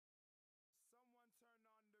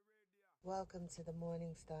Welcome to the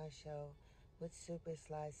Morning Star Show with Super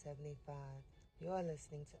Sly 75. You're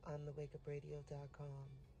listening to OnTheWakeUpRadio.com.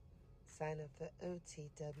 Sign up for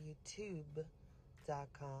OTWTube.com,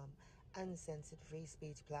 uncensored free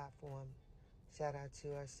speech platform. Shout out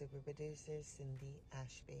to our super producer, Cindy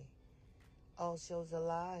Ashby. All shows are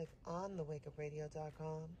live on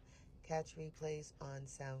TheWakeUpRadio.com. Catch replays on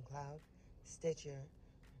SoundCloud, Stitcher,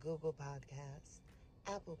 Google Podcasts,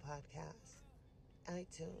 Apple Podcasts,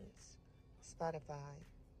 iTunes, Spotify,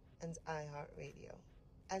 and iHeartRadio,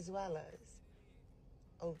 as well as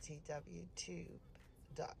OTWTube.com.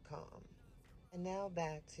 And now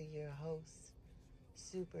back to your host,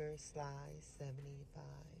 Super Sly 75.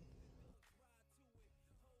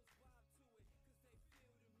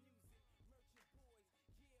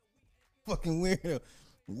 Fucking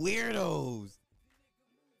weirdos.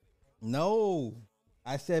 No,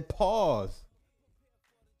 I said pause.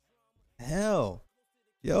 Hell,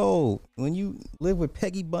 yo, when you live with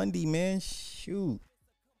Peggy Bundy, man, shoot,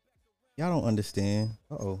 y'all don't understand.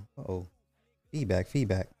 Uh oh. Feedback.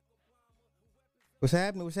 What's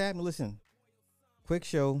happening? Listen, quick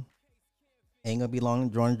show. Ain't gonna be long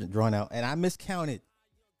and drawn out. And I miscounted.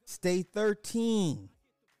 Stay 13.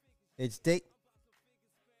 It's day.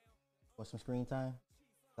 Want some screen time?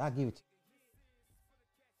 I'll give it to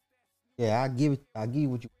you. Yeah, I'll give you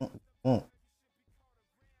what you want.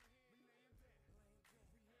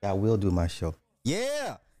 I will do my show.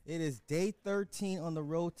 Yeah, it is day 13 on the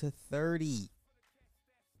road to 30.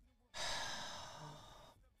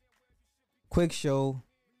 Quick show,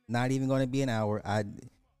 not even going to be an hour.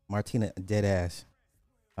 Martina, dead ass.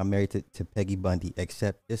 I'm married to Peggy Bundy,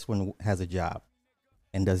 except this one has a job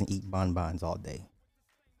and doesn't eat bonbons all day.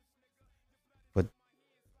 But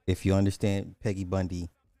if you understand Peggy Bundy,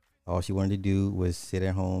 all she wanted to do was sit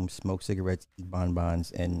at home, smoke cigarettes, eat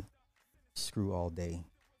bonbons, and screw all day.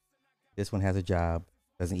 This one has a job,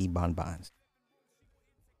 doesn't eat bonbons.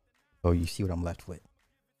 So you see what I'm left with.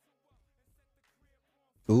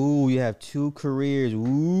 Ooh, you have two careers.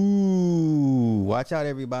 Ooh, watch out,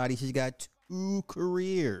 everybody. She's got two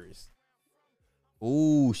careers.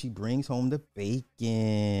 Ooh, she brings home the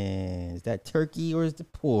bacon. Is that turkey or is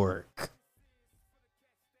it pork?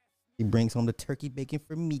 She brings home the turkey bacon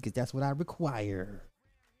for me because that's what I require.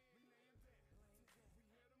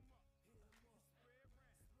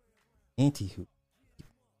 Anywho.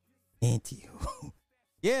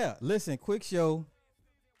 Yeah, listen, quick show.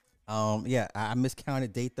 Yeah, I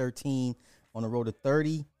miscounted day 13 on the road to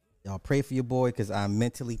 30. Y'all pray for your boy because I'm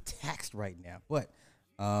mentally taxed right now. But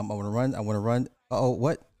I want to run. Oh,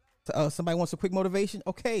 what? Somebody wants a quick motivation?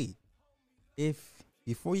 Okay. If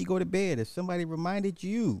before you go to bed, if somebody reminded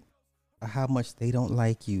you of how much they don't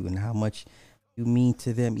like you and how much you mean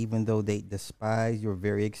to them, even though they despise your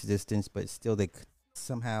very existence, but still they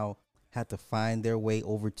somehow have to find their way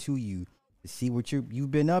over to you to see what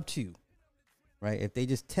you've been up to. Right? If they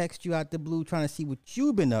just text you out the blue trying to see what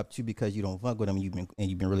you've been up to because you don't fuck with them, you've been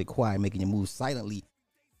really quiet, making your moves silently.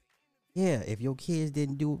 Yeah, if your kids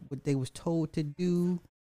didn't do what they was told to do,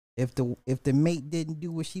 if the mate didn't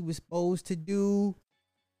do what she was supposed to do,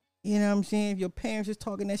 you know what I'm saying? If your parents is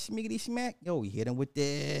talking that schmiggity smack, yo, you hit them with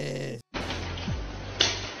this.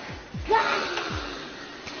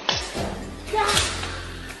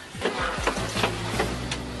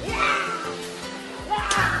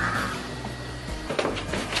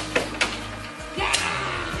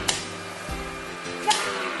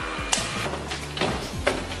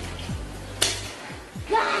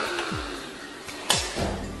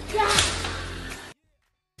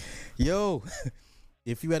 Yo,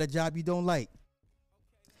 if you had a job you don't like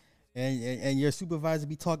and your supervisor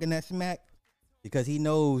be talking that smack because he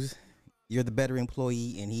knows you're the better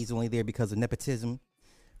employee and he's only there because of nepotism,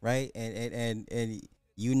 right? And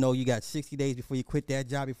you know you got 60 days before you quit that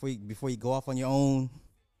job, before you go off on your own,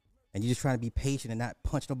 and you're just trying to be patient and not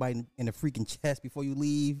punch nobody in the freaking chest before you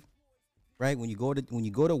leave, right? When you go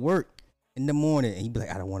to work in the morning and you be like,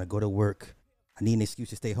 I don't want to go to work. I need an excuse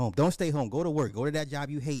to stay home. Don't stay home. Go to work. Go to that job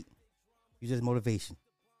you hate. Use it as motivation.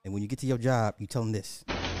 And when you get to your job, you tell them this.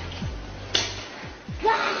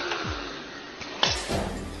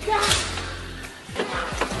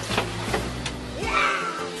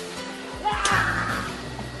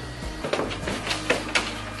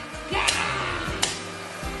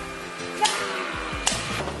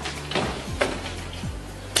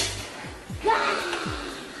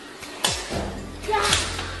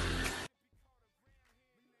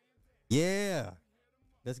 Yeah.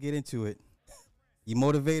 Let's get into it. You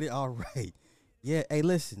motivated? All right. Yeah. Hey,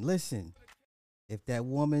 listen. If that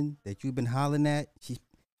woman that you've been hollering at, she,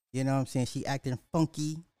 you know what I'm saying, she acting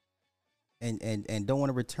funky, and don't want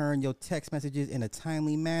to return your text messages in a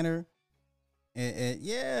timely manner, and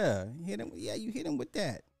yeah, you hit him with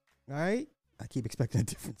that. All right. I keep expecting a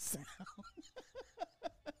different sound.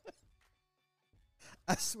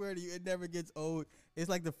 I swear to you, it never gets old. It's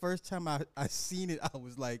like the first time I seen it, I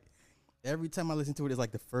was like, every time I listen to it, it's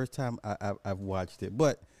like the first time I've watched it.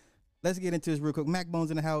 But let's get into this real quick. Mac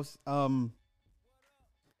Bones in the house.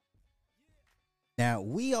 Now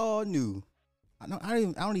we all knew. I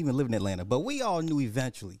don't even live in Atlanta, but we all knew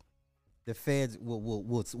eventually the feds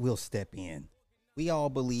will step in. We all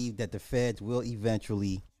believe that the feds will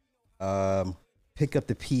eventually pick up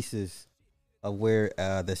the pieces of where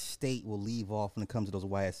the state will leave off when it comes to those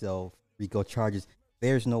YSL RICO charges.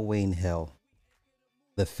 There's no way in hell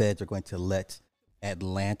the feds are going to let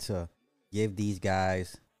Atlanta give these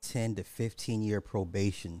guys 10 to 15-year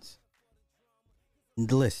probations.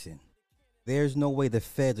 Listen, there's no way the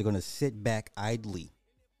feds are going to sit back idly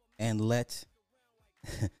and let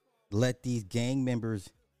these gang members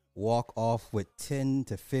walk off with 10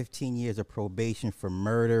 to 15 years of probation for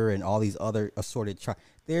murder and all these other assorted charges.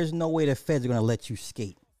 There's no way the feds are going to let you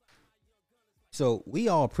skate. So we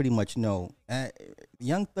all pretty much know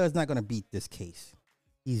Young Thug's not going to beat this case.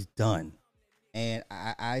 He's done. And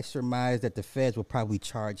I surmise that the feds will probably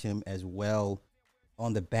charge him as well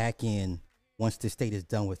on the back end once the state is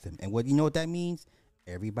done with him. And what you know what that means?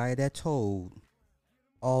 Everybody that told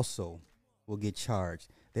also will get charged.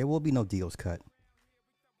 There will be no deals cut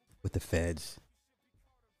with the feds.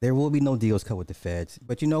 There will be no deals cut with the feds.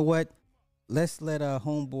 But you know what? Let's let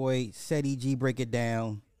homeboy Seti G break it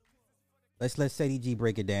down. Let's let Seti G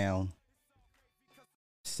break it down.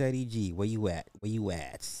 Seti G, where you at? Where you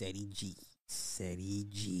at? Seti G. Seti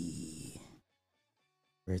G.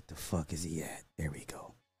 Where the fuck is he at? There we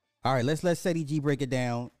go. All right, let's let Seti G break it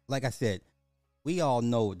down. Like I said, we all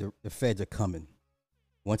know the feds are coming.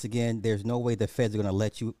 Once again, there's no way the feds are going to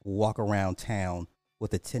let you walk around town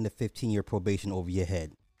with a 10 to 15-year probation over your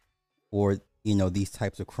head or, you know, these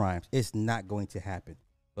types of crimes. It's not going to happen.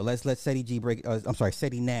 But let's let Seti G break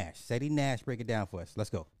Seti Nash. Seti Nash break it down for us.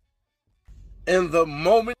 Let's go. And the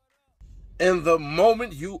moment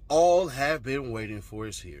you all have been waiting for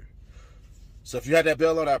is here. So if you had that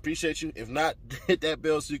bell on, I appreciate you. If not, hit that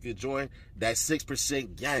bell so you can join that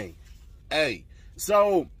 6% gang. Hey,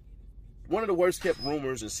 so one of the worst kept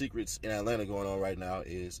rumors and secrets in Atlanta going on right now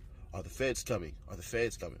is, are the feds coming? Are the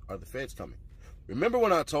feds coming? Are the feds coming? Remember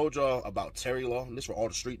when I told y'all about Terry Law? And this for all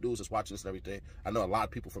the street dudes that's watching this and everything. I know a lot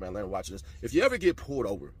of people from Atlanta watching this. If you ever get pulled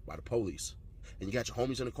over by the police and you got your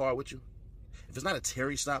homies in the car with you, if it's not a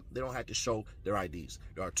Terry stop, they don't have to show their IDs.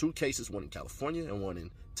 There are 2 cases, one in California and one in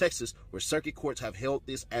Texas, where circuit courts have held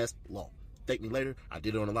this as law. Thank me later. I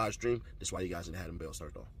did it on a live stream. That's why you guys didn't have them bells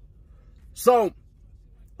start off. So,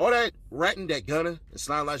 all that ratting that Gunna and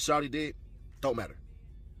Slime Like Shawty did don't matter.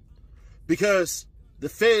 Because the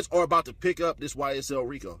feds are about to pick up this YSL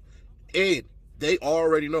RICO. And they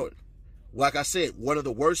already know it. Like I said, one of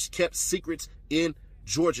the worst kept secrets in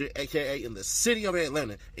Georgia, a.k.a. in the city of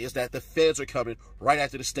Atlanta, is that the feds are coming right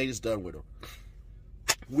after the state is done with them.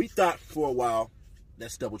 We thought for a while,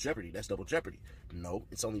 that's double jeopardy. That's double jeopardy. No,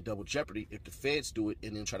 it's only double jeopardy if the feds do it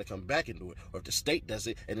and then try to come back and do it. Or if the state does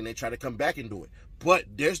it and then they try to come back and do it. But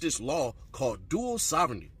there's this law called dual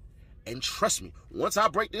sovereignty. And trust me, once I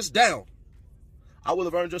break this down, I will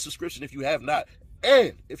have earned your subscription if you have not.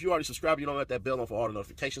 And if you already subscribed, you don't let that bell on for all the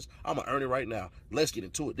notifications. I'm going to earn it right now. Let's get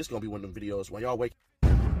into it. This is going to be one of them videos while y'all wake.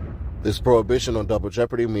 This prohibition on double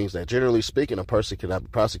jeopardy means that, generally speaking, a person cannot be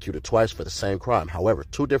prosecuted twice for the same crime. However,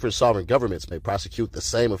 2 different sovereign governments may prosecute the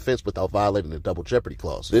same offense without violating the double jeopardy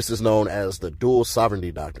clause. This is known as the dual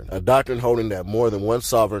sovereignty doctrine, a doctrine holding that more than one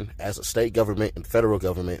sovereign, as a state government and federal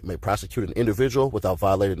government, may prosecute an individual without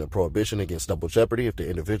violating the prohibition against double jeopardy if the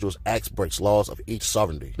individual's acts breaks laws of each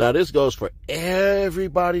sovereignty. Now, this goes for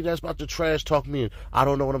everybody that's about to trash talk me. I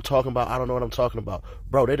don't know what I'm talking about. I don't know what I'm talking about.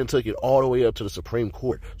 Bro, they done took it all the way up to the Supreme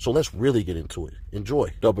Court. So let's really get into it. Enjoy.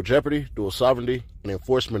 Double jeopardy, dual sovereignty, and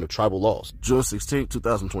enforcement of tribal laws. June 16,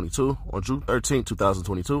 2022. On June 13,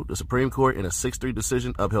 2022, the Supreme Court, in a 6-3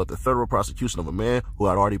 decision, upheld the federal prosecution of a man who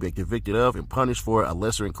had already been convicted of and punished for a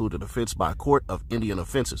lesser-included offense by a court of Indian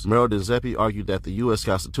offenses. Mero Denzepi argued that the U.S.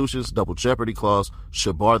 Constitution's double jeopardy clause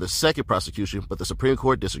should bar the second prosecution, but the Supreme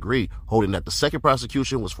Court disagreed, holding that the second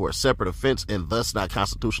prosecution was for a separate offense and thus not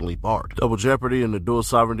constitutionally barred. Double jeopardy and the dual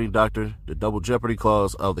sovereignty doctrine. The double jeopardy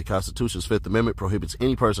clause of the Constitution's Fifth Amendment prohibits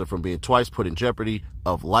any person from being twice put in jeopardy jeopardy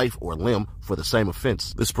of life or limb for the same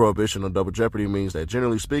offense. This prohibition on double jeopardy means that,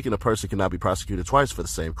 generally speaking, a person cannot be prosecuted twice for the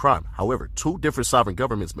same crime. However, two different sovereign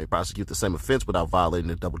governments may prosecute the same offense without violating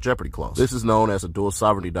the double jeopardy clause. This is known as a dual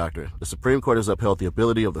sovereignty doctrine. The Supreme Court has upheld the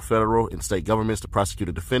ability of the federal and state governments to prosecute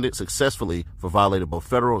a defendant successfully for violating both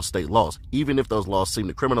federal and state laws, even if those laws seem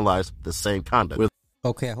to criminalize the same conduct.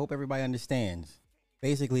 Okay, I hope everybody understands.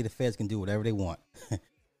 Basically, the feds can do whatever they want.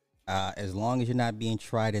 As long as you're not being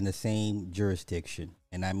tried in the same jurisdiction.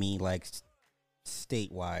 And I mean like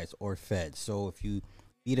state-wise or feds. So if you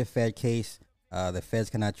beat a fed case, the feds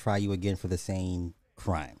cannot try you again for the same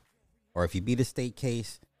crime. Or if you beat a state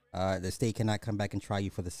case, the state cannot come back and try you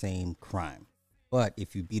for the same crime. But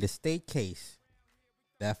if you beat a state case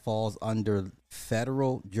that falls under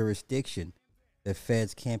federal jurisdiction, the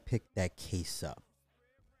feds can't pick that case up.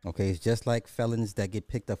 Okay, it's just like felons that get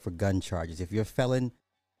picked up for gun charges. If you're a felon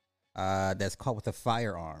that's caught with a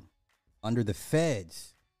firearm under the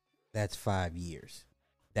feds, that's 5 years.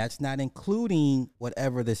 That's not including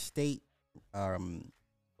whatever the state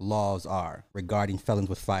laws are regarding felons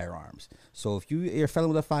with firearms. So if you're a felon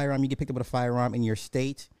with a firearm, you get picked up with a firearm in your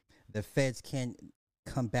state, the feds can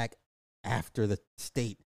come back after the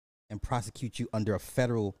state and prosecute you under a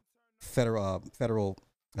federal felon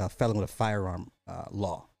with a firearm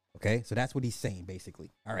law. Okay, so that's what he's saying,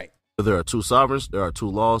 basically. All right. There are two sovereigns, there are two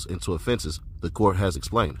laws, and two offenses, the court has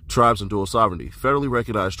explained. Tribes and dual sovereignty. Federally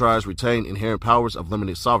recognized tribes retain inherent powers of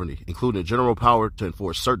limited sovereignty, including a general power to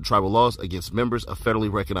enforce certain tribal laws against members of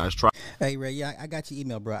federally recognized tribes. Hey, Ray, yeah, I got your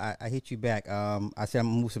email, bro. I hit you back. I said I'm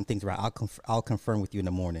going to move some things around. I'll confirm with you in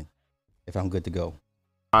the morning if I'm good to go.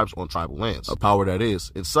 Tribes on tribal lands, a power that is,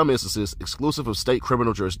 in some instances, exclusive of state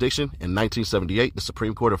criminal jurisdiction. In 1978, the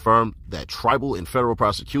Supreme Court affirmed that tribal and federal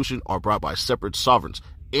prosecution are brought by separate sovereigns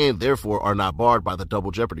and therefore are not barred by the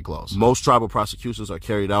double jeopardy clause. Most tribal prosecutions are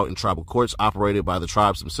carried out in tribal courts operated by the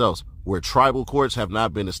tribes themselves. Where tribal courts have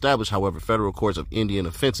not been established, however, federal courts of Indian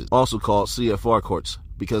offenses, also called CFR courts,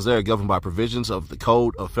 because they are governed by provisions of the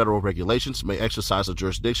Code of Federal Regulations, may exercise a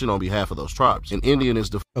jurisdiction on behalf of those tribes. An Indian is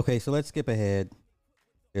Okay, so let's skip ahead.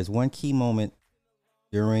 There's one key moment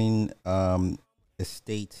during the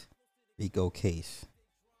state RICO case.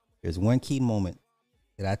 There's one key moment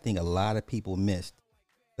that I think a lot of people missed.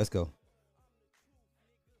 Let's go.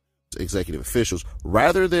 Executive officials,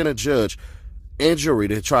 rather than a judge and jury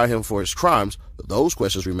to try him for his crimes. Those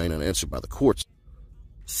questions remain unanswered by the courts.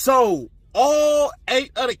 So, all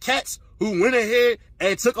 8 other cats who went ahead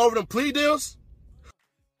and took over them plea deals?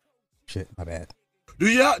 Shit, my bad.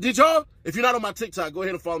 Did y'all? If you're not on my TikTok, go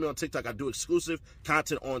ahead and follow me on TikTok. I do exclusive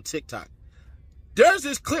content on TikTok. There's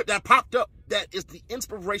this clip that popped up that is the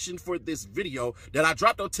inspiration for this video that I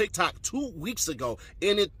dropped on TikTok 2 weeks ago.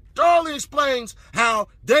 And it thoroughly explains how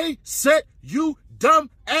they set you dumb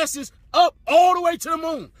asses up all the way to the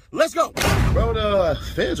moon. Let's go. Bro, the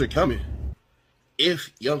feds are coming.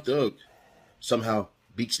 If Young Thug somehow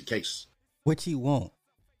beats the case. Which he won't.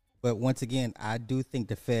 But once again, I do think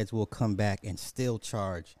the feds will come back and still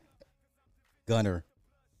charge Gunner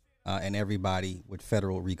and everybody with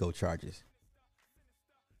federal RICO charges.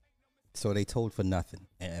 So they told for nothing.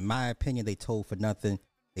 And in my opinion, they told for nothing.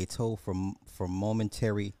 They told for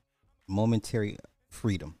momentary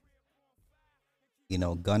freedom. You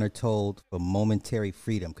know, Gunner told for momentary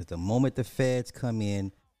freedom because the moment the feds come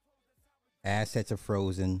in, assets are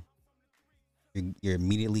frozen. You're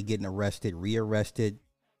immediately getting arrested, rearrested.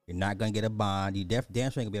 You're not going to get a bond. You damn sure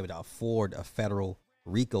ain't going to be able to afford a federal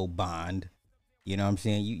RICO bond. You know what I'm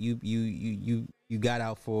saying? You got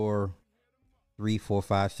out for 3, 4,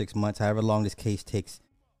 5, 6 months, however long this case takes,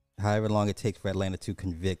 however long it takes for Atlanta to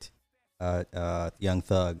convict Young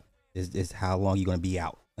Thug is how long you're going to be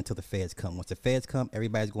out until the feds come. Once the feds come,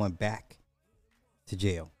 everybody's going back to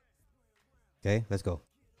jail. Okay, let's go.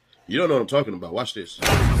 You don't know what I'm talking about. Watch this.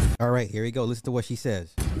 All right, here we go. Listen to what she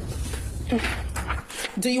says.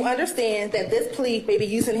 Do you understand that this plea may be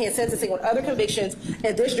used in enhanced sentencing on other convictions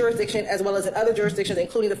in this jurisdiction as well as in other jurisdictions,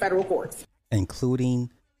 including the federal courts?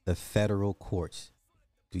 Including the federal courts.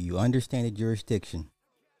 Do you understand the jurisdiction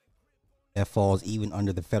that falls even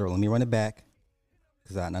under the federal? Let me run it back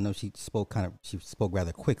because I know she spoke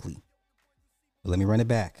rather quickly. But let me run it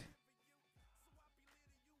back.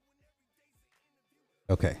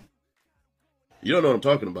 Okay. You don't know what I'm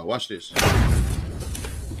talking about. Watch this.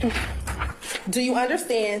 Do you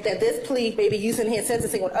understand that this plea may be used in enhanced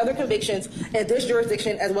sentencing on other convictions in this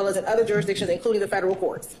jurisdiction as well as in other jurisdictions, including the federal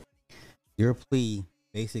courts? Your plea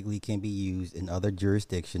basically can be used in other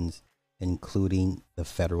jurisdictions, including the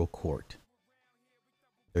federal court.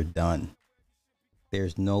 They're done.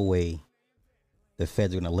 There's no way the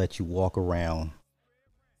feds are going to let you walk around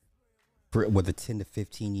with a 10 to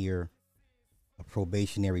 15 year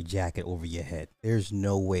probationary jacket over your head. There's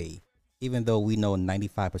no way. Even though we know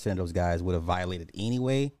 95% of those guys would have violated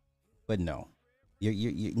anyway, but no,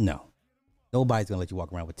 no, nobody's gonna let you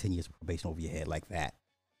walk around with 10 years of probation over your head like that.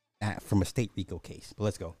 From a state RICO case. But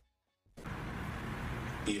let's go.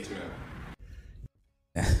 Yes,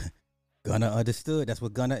 ma'am. Gunner understood. That's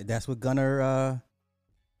what Gunner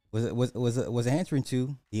was answering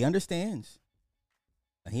to. He understands.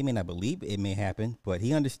 He may not believe it may happen, but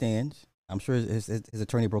he understands. I'm sure his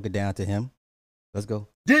attorney broke it down to him. Let's go.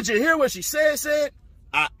 Did you hear what she said?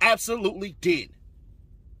 I absolutely did.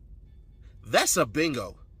 That's a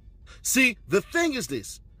bingo. See, the thing is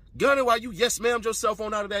this. Gunner, while you yes ma'am yourself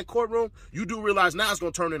on out of that courtroom, you do realize now it's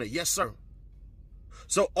going to turn into yes sir.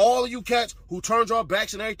 So all of you cats who turned your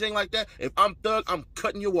backs and everything like that, if I'm Thug, I'm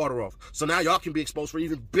cutting your water off. So now y'all can be exposed for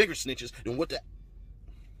even bigger snitches than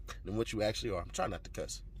what you actually are. I'm trying not to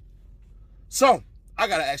cuss. So, I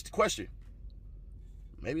got to ask the question.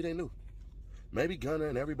 Maybe they knew. Maybe Gunner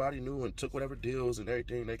and everybody knew and took whatever deals and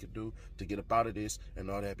everything they could do to get up out of this and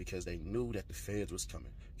all that because they knew that the feds was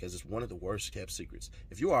coming. Because it's one of the worst kept secrets.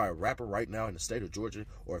 If you are a rapper right now in the state of Georgia,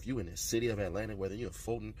 or if you in the city of Atlanta, whether you're in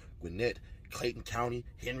Fulton, Gwinnett, Clayton County,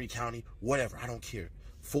 Henry County, whatever, I don't care.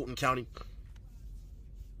 Fulton County,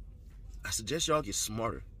 I suggest y'all get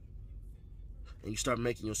smarter. And you start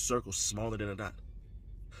making your circle smaller than a dot.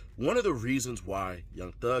 One of the reasons why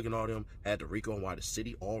Young Thug and all them had the RICO and why the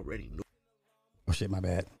city already knew. Oh shit, my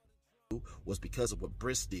bad. Was because of what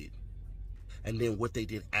Briss did. And then what they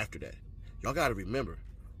did after that. Y'all gotta remember,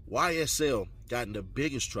 YSL got in the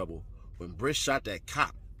biggest trouble when Briss shot that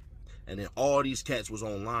cop. And then all these cats was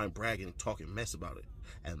online bragging and talking mess about it.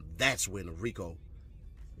 And that's when the RICO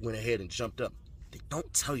went ahead and jumped up. They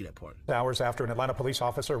don't tell you that part. Hours after an Atlanta police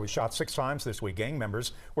officer was shot 6 times this week, gang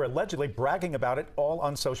members were allegedly bragging about it all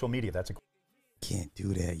on social media. That's Can't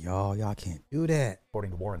do that, y'all. Y'all can't do that.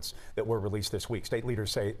 according to warrants that were released this week. State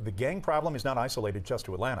leaders say the gang problem is not isolated just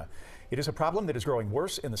to Atlanta. It is a problem that is growing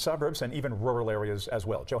worse in the suburbs and even rural areas as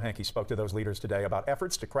well. Joe Hankey spoke to those leaders today about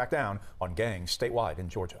efforts to crack down on gangs statewide in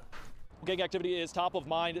Georgia. Gang activity is top of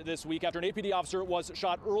mind this week after an APD officer was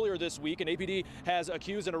shot earlier this week, and APD has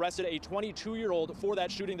accused and arrested a 22-year-old for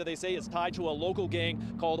that shooting that they say is tied to a local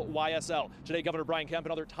gang called YSL. Today, Governor Brian Kemp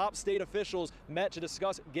and other top state officials met to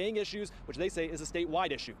discuss gang issues, which they say is a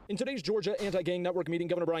statewide issue. In today's Georgia Anti-Gang Network meeting,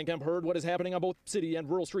 Governor Brian Kemp heard what is happening on both city and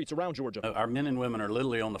rural streets around Georgia. Our men and women are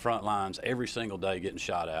literally on the front lines every single day getting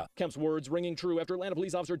shot at. Kemp's words ringing true after Atlanta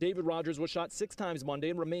police officer David Rogers was shot 6 times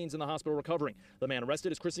Monday and remains in the hospital recovering. The man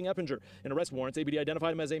arrested is Chrissy Eppinger. In arrest warrants, APD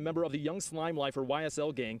identified him as a member of the Young Slime Lifer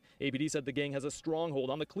YSL gang. APD said the gang has a stronghold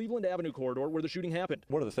on the Cleveland Avenue corridor where the shooting happened.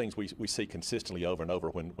 One of the things we see consistently over and over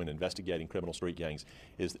when investigating criminal street gangs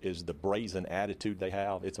is the brazen attitude they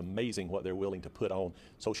have. It's amazing what they're willing to put on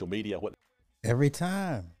social media. Every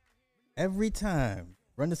time.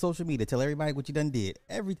 Run to social media. Tell everybody what you done did.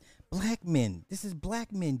 Black men. This is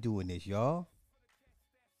black men doing this, y'all.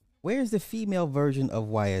 Where's the female version of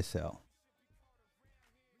YSL?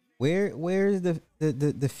 Where's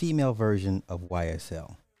the female version of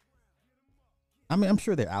YSL? I mean, I'm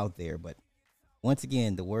sure they're out there, but once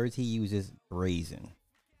again, the words he uses, brazen.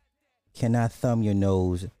 Cannot thumb your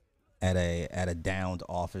nose at a downed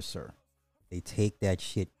officer. They take that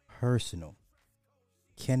shit personal.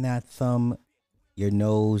 Cannot thumb your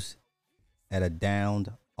nose at a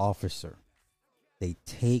downed officer. They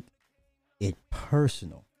take it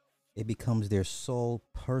personal. It becomes their sole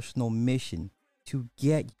personal mission to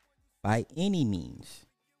get by any means.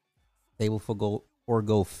 They will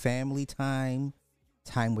forgo family time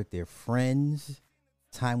with their friends,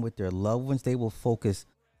 time with their loved ones. They will focus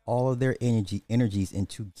all of their energies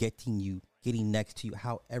into getting next to you,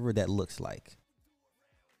 however that looks like.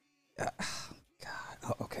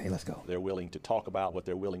 Okay, let's go. They're willing to talk about what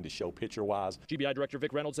they're willing to show picture-wise. GBI Director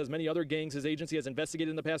Vic Reynolds says many other gangs his agency has investigated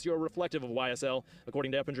in the past year are reflective of YSL.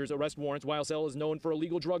 According to Eppinger's arrest warrants, YSL is known for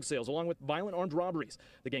illegal drug sales along with violent armed robberies.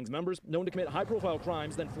 The gang's members known to commit high-profile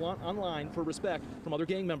crimes, then flaunt online for respect from other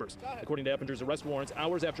gang members. According to Eppinger's arrest warrants,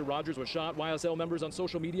 hours after Rogers was shot, YSL members on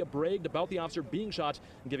social media bragged about the officer being shot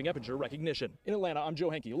and giving Eppinger recognition. In Atlanta, I'm Joe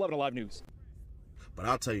Hankey, 11 Alive News. But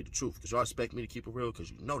I'll tell you the truth, because y'all expect me to keep it real, because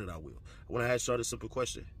you know that I will. I want to ask y'all this simple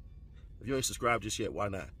question. If you ain't subscribed just yet, why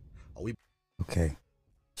not? Okay.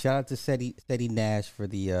 Shout out to Steady Nash for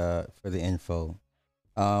the info.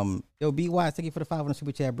 Yo, B-Wise, thank you for the 5 on the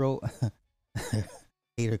super chat, bro.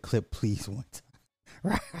 Hater clip, please, one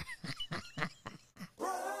time.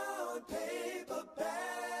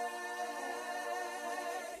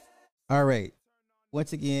 All right.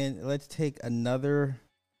 Once again, let's take another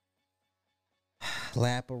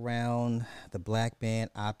lap around the black band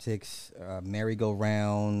optics,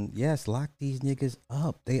 merry-go-round. Yes, lock these niggas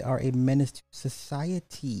up. They are a menace to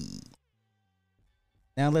society.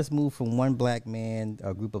 Now let's move from one black man,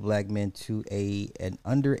 a group of black men, to an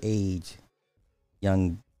underage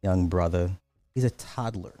young brother. He's a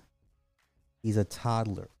toddler. He's a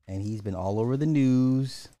toddler, and he's been all over the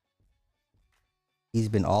news. He's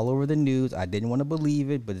been all over the news. I didn't want to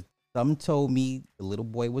believe it, but some told me the little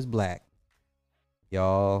boy was black.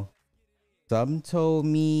 Y'all, some told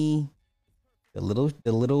me the little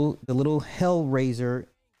Hellraiser.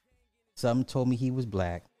 Some told me he was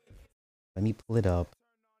black. Let me pull it up.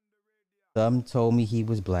 Some told me he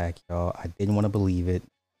was black, y'all. I didn't want to believe it.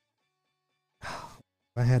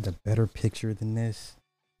 If I had a better picture than this,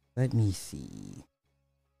 let me see.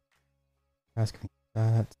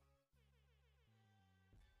 Screenshot.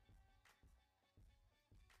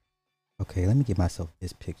 Okay, let me get myself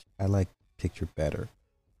this picture. I like the picture better.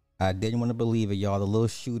 I didn't want to believe it, y'all. The little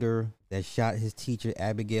shooter that shot his teacher,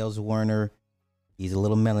 Abigail Werner. He's a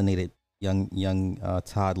little melanated young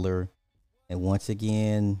toddler. And once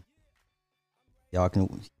again, y'all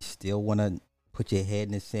can still want to put your head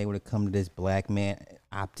in the sand when it comes to this black man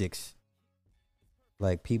optics.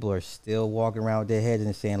 Like, people are still walking around with their heads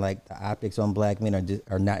and saying, like, the optics on black men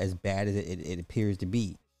are not as bad as it appears to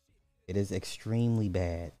be. It is extremely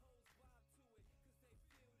bad.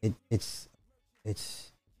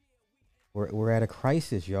 We're at a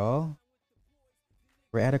crisis, y'all.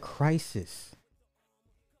 We're at a crisis.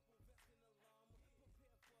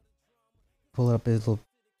 Pull up his little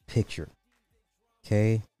picture.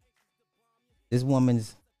 Okay. This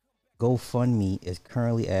woman's GoFundMe is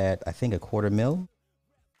currently at, I think, $250,000.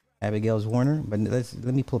 Abigail Werner. But let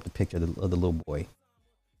me pull up the picture of the little boy.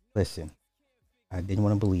 Listen, I didn't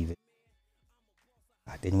want to believe it.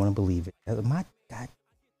 I didn't want to believe it. My God.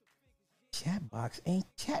 Chat box ain't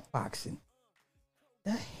chat boxing.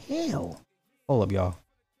 The hell? Hold up, y'all.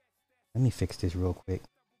 Let me fix this real quick.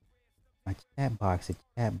 My chat box is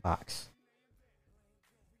chat box.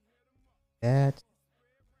 That.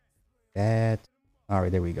 All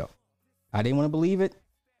right, there we go. I didn't want to believe it.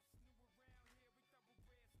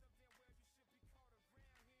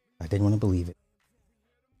 I didn't want to believe it.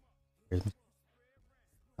 Here's my...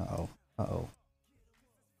 Uh-oh.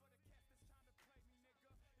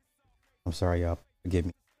 I'm sorry, y'all. Forgive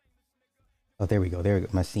me. Oh, there we go.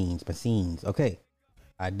 My scenes. Okay.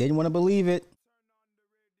 I didn't want to believe it.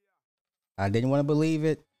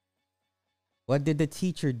 What did the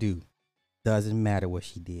teacher do? Doesn't matter what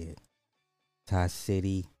she did. Ty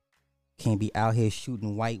City. Can't be out here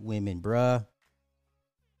shooting white women, bruh.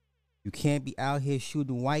 You can't be out here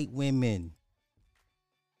shooting white women.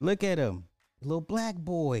 Look at him. Little black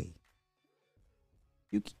boy.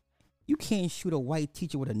 You can't shoot a white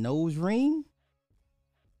teacher with a nose ring.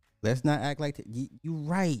 Let's not act like that. You're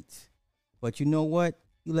right. But you know what?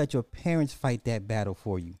 You let your parents fight that battle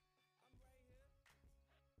for you.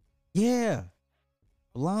 Yeah.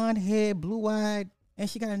 Blonde hair, blue-eyed, and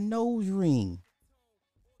she got a nose ring.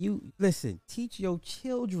 You listen, teach your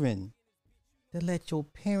children to let your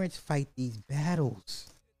parents fight these battles.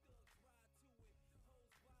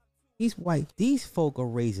 These folk are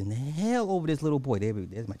raising hell over this little boy.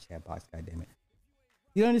 There's my chat box, goddammit.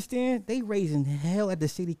 You understand? They raising hell at the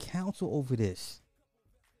city council over this.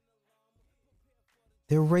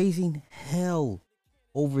 They're raising hell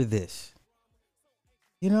over this.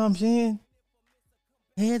 You know what I'm saying?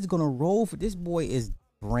 Head's gonna roll for this boy is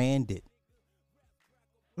branded.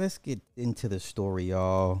 Let's get into the story,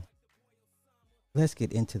 y'all. Let's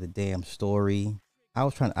get into the damn story. I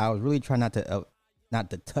was really trying not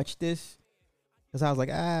to touch this, because I was like,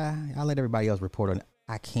 I'll let everybody else report on it.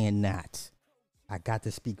 I cannot. I got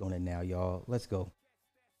to speak on it now, y'all. Let's go.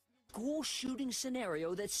 School shooting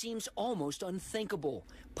scenario that seems almost unthinkable.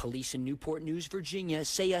 Police in Newport News, Virginia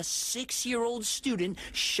say a 6-year-old student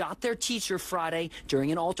shot their teacher Friday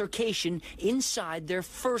during an altercation inside their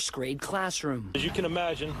first grade classroom. As you can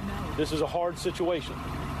imagine, this is a hard situation.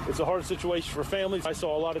 It's a hard situation for families. I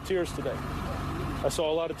saw a lot of tears today.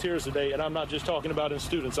 And I'm not just talking about in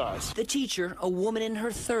students' eyes. The teacher, a woman in her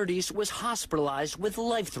 30s, was hospitalized with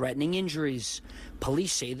life-threatening injuries.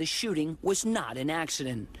 Police say the shooting was not an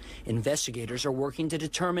accident. Investigators are working to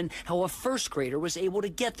determine how a first grader was able to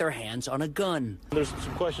get their hands on a gun. There's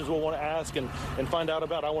some questions we'll want to ask and find out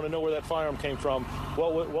about. I want to know where that firearm came from.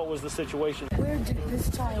 What was the situation? Where where did this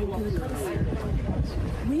child get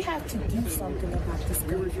from? We have to do something about this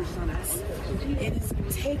gun violence. It is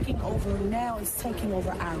taking over now. It's taking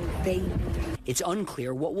over our baby. It's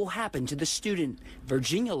unclear what will happen to the student.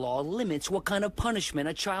 Virginia law limits what kind of punishment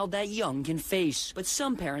a child that young can face. But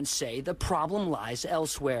some parents say the problem lies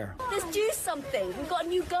elsewhere. Let's do something. We've got a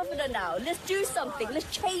new governor now. Let's do something. Let's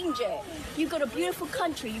change it. You've got a beautiful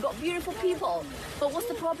country. You've got beautiful people. But what's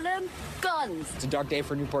the problem? Guns. It's a dark day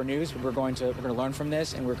for Newport News. We're going to learn from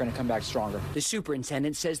this, and we're going to come back stronger. The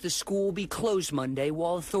superintendent says the school will be closed Monday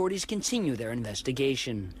while authorities continue their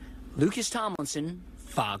investigation. Lucas Tomlinson,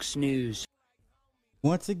 Fox News.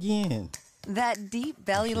 Once again. That deep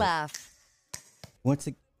belly laugh. Once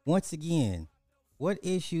again, what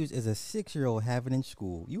issues is a 6-year-old having in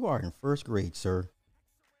school? You are in 1st grade, sir.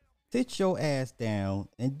 Sit your ass down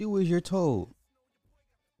and do as you're told.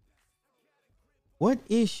 What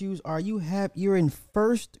issues are you have? You're in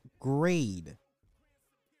 1st grade.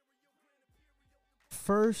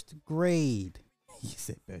 1st grade. You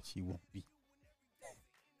said, bet you won't be.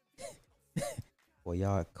 Well,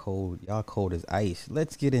 y'all cold. Y'all cold as ice.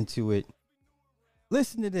 Let's get into it.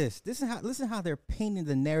 Listen to this. Listen how they're painting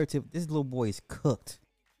the narrative. This little boy is cooked.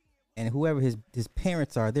 And whoever his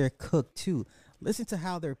parents are, they're cooked too. Listen to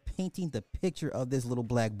how they're painting the picture of this little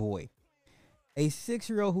black boy. A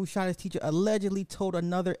 6-year-old who shot his teacher allegedly told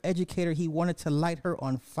another educator he wanted to light her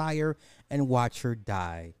on fire and watch her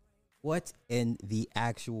die. What in the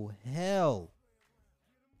actual hell?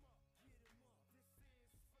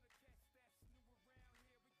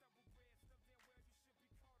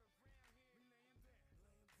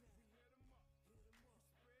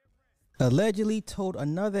 Allegedly told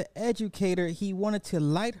another educator he wanted to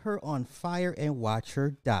light her on fire and watch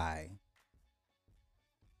her die.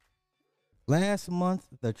 Last month,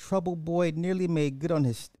 the troubled boy nearly made good on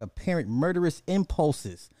his apparent murderous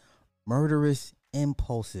impulses. Murderous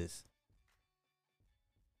impulses.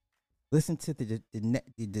 Listen to the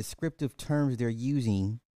descriptive terms they're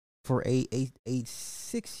using for a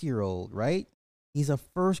 6-year-old, right? He's a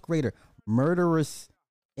 1st grader. Murderous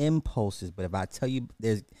impulses. But if I tell you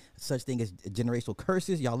there's such thing as generational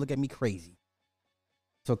curses, y'all look at me crazy.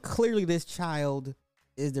 So clearly this child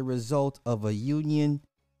is the result of a union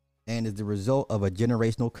and is the result of a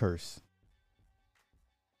generational curse.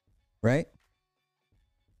 Right?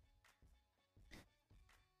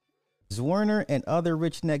 Zwerner and other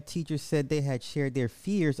Rich Neck teachers said they had shared their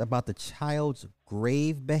fears about the child's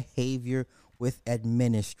grave behavior with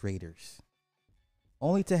administrators,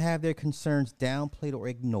 only to have their concerns downplayed or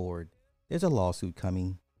ignored. There's a lawsuit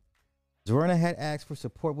coming. Zwerner had asked for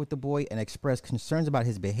support with the boy and expressed concerns about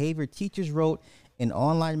his behavior. Teachers wrote in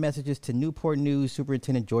online messages to Newport News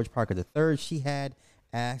Superintendent George Parker III. She had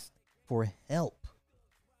asked for help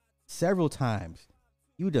several times.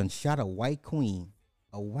 You done shot a white queen,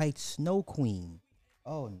 a white snow queen.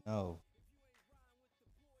 Oh no.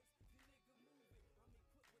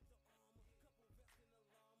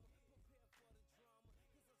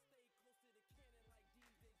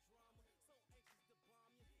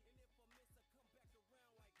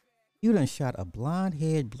 You done shot a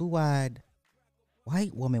blonde-haired, blue-eyed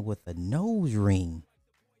white woman with a nose ring.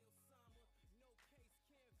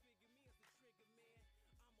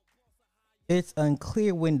 It's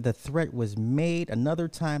unclear when the threat was made. Another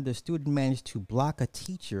time, the student managed to block a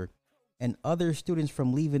teacher and other students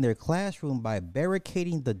from leaving their classroom by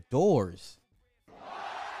barricading the doors.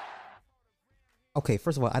 Okay,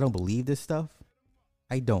 first of all, I don't believe this stuff.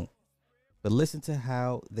 I don't. But listen to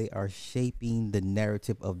how they are shaping the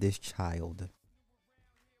narrative of this child.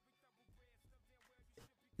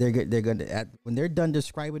 They're going to, when they're done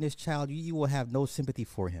describing this child, you will have no sympathy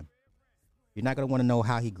for him. You're not going to want to know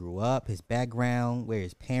how he grew up, his background, where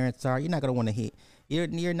his parents are. You're not going to want to hear.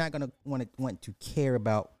 You're not going to want to care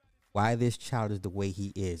about why this child is the way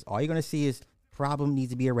he is. All you're going to see is problem needs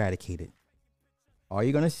to be eradicated. All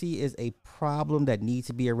you're going to see is a problem that needs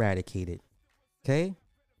to be eradicated. Okay?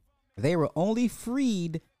 They were only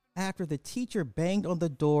freed after the teacher banged on the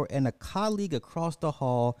door and a colleague across the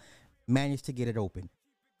hall managed to get it open.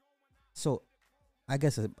 So I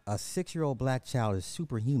guess a 6-year-old black child is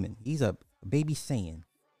superhuman. He's a baby Saiyan.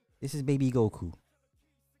 This is baby Goku.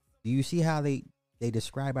 Do you see how they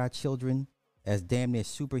describe our children as damn near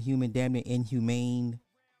superhuman, damn near inhumane?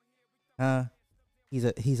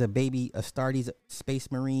 He's a baby Astartes space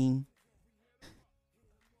marine.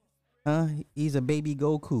 He's a baby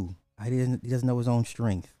Goku. He doesn't know his own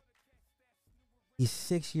strength. He's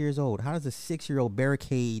 6 years old. How does a 6-year-old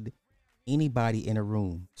barricade anybody in a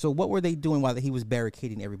room? So what were they doing while he was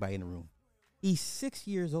barricading everybody in the room? He's 6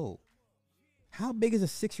 years old. How big is a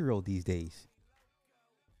 6-year-old these days?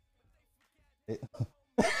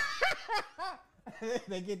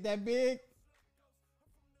 They get that big?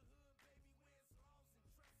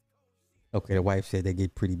 Okay, the wife said they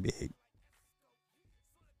get pretty big.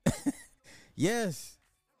 Yes.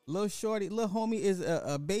 Little shorty, little homie is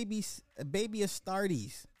a baby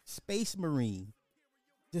Astartes, space marine.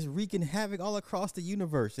 Just wreaking havoc all across the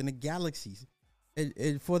universe and the galaxies.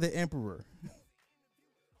 And for the Emperor.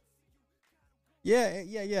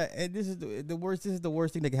 Yeah. And this is the worst. This is the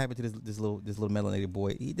worst thing that can happen to this little melanated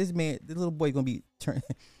boy. This little boy gonna be turned.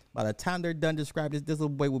 By the time they're done describing this little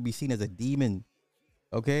boy will be seen as a demon.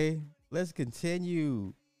 Okay, let's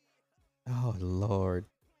continue. Oh Lord,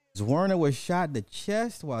 Zwerna was shot in the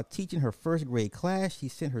chest while teaching her first grade class. She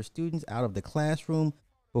sent her students out of the classroom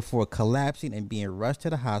before collapsing and being rushed to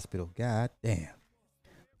the hospital. God damn.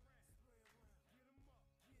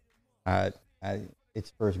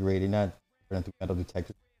 It's first grade. They're not running through metal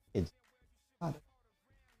detectors. Kids. I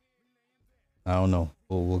don't know.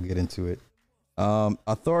 We'll get into it.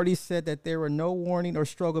 Authorities said that there were no warning or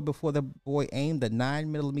struggle before the boy aimed the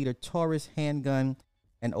 9mm Taurus handgun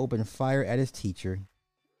and opened fire at his teacher.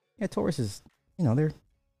 Yeah, Taurus is, they're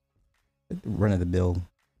run of the mill.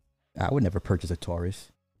 I would never purchase a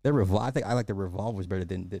Taurus. I think I like the revolvers better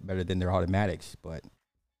than their automatics, but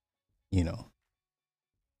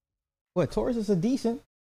what, Taurus is a decent.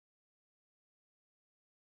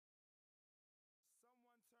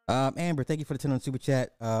 Amber, thank you for the 10 on super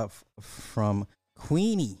chat. From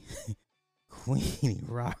Queenie, Queenie,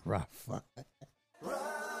 rah.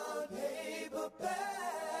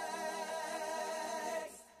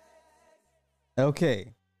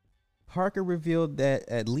 Okay. Parker revealed that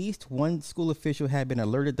at least one school official had been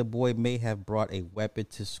alerted the boy may have brought a weapon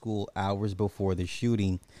to school hours before the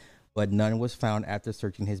shooting, but none was found after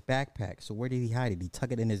searching his backpack. So where did he hide it? Did he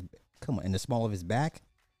tuck it in in the small of his back?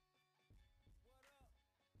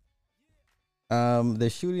 The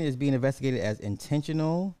shooting is being investigated as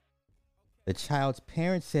intentional. The child's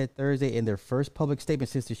parents said Thursday in their first public statement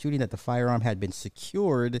since the shooting that the firearm had been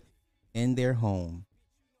secured in their home.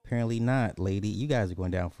 Apparently not, lady. You guys are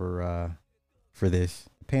going down for this.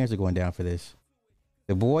 The parents are going down for this.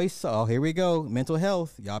 The boy here we go. Mental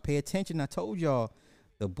health. Y'all pay attention. I told y'all.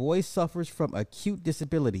 The boy suffers from acute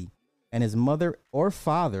disability, and his mother or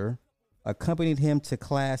father accompanied him to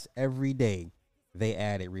class every day. They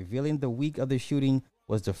added, revealing the week of the shooting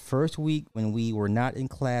was the first week when we were not in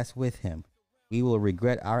class with him. We will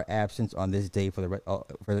regret our absence on this day for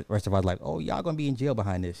the rest of our life. Oh, y'all gonna be in jail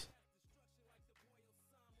behind this.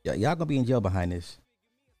 Y'all gonna be in jail behind this.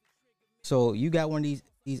 So you got one of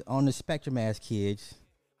these on the spectrum ass kids,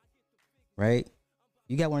 right?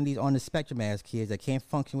 You got one of these on the spectrum ass kids that can't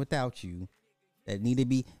function without you, that need to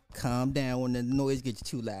be calmed down when the noise gets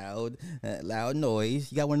too loud, loud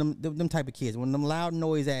noise. You got one of them type of kids, one of them loud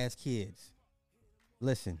noise ass kids.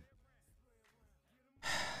 Listen,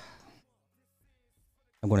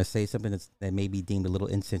 I'm going to say something that may be deemed a little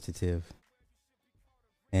insensitive,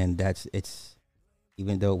 and it's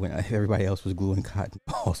even though when everybody else was gluing cotton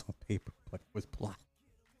balls on paper, but it was plot.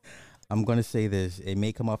 I'm going to say this. It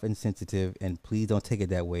may come off insensitive, and please don't take it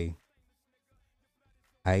that way.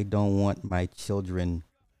 I don't want my children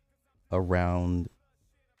around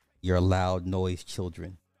your loud noise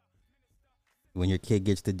children. When your kid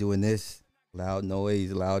gets to doing this, loud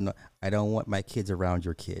noise, I don't want my kids around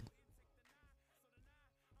your kid.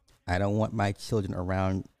 I don't want my children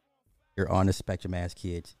around your on the spectrum ass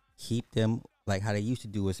kids. Keep them like how they used to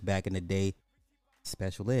do us back in the day,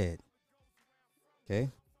 special ed. Okay?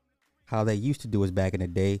 How they used to do us back in the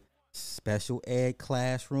day, special ed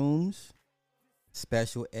classrooms,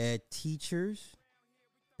 special ed teachers.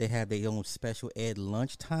 They have their own special ed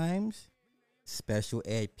lunch times, special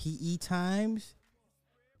ed PE times.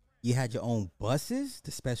 You had your own buses,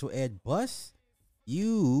 the special ed bus.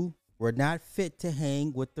 You were not fit to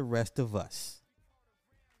hang with the rest of us.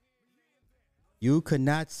 You could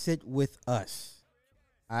not sit with us.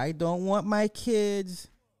 I don't want my kids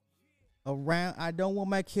around. I don't want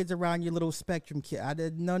my kids around your little spectrum kid.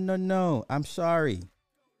 No. I'm sorry.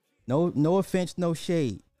 No offense, no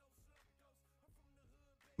shade.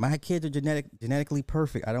 My kids are genetically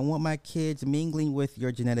perfect. I don't want my kids mingling with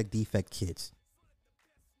your genetic defect kids.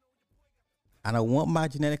 I don't want my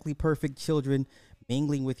genetically perfect children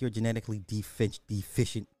mingling with your genetically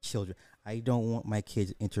deficient children. I don't want my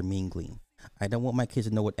kids intermingling. I don't want my kids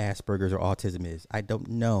to know what Asperger's or autism is. I don't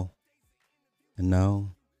know.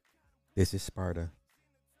 No. This is Sparta.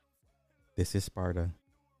 This is Sparta.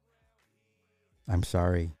 I'm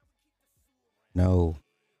sorry. No.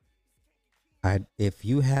 If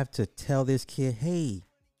you have to tell this kid, hey,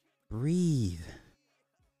 breathe.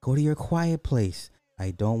 Go to your quiet place. I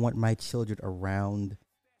don't want my children around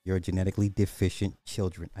your genetically deficient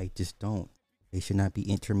children. I just don't. They should not be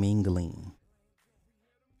intermingling.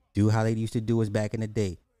 Do how they used to do us back in the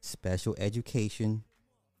day. Special education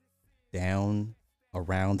down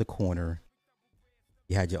around the corner.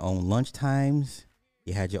 You had your own lunch times.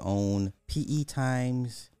 You had your own PE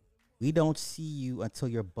times. We don't see you until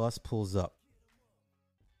your bus pulls up.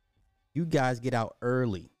 You guys get out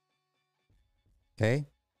early. Okay?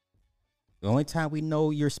 The only time we know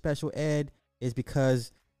you're special ed is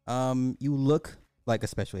because you look like a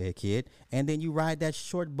special ed kid, and then you ride that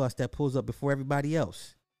short bus that pulls up before everybody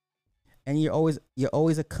else. And you're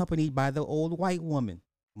always accompanied by the old white woman.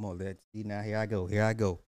 Come on, let's see now. Here I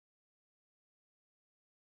go.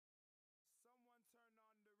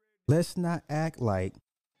 Let's not act like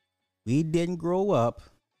we didn't grow up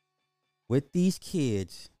with these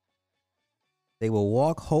kids. They will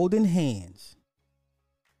walk holding hands.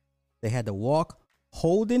 They had to walk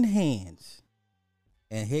holding hands.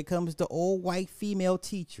 And here comes the old white female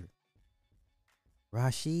teacher.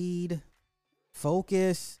 Rashid,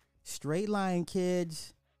 focus, straight line,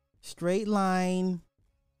 kids, straight line.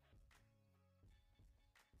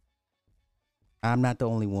 I'm not the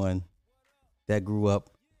only one that grew up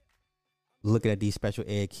looking at these special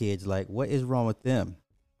ed kids like, what is wrong with them?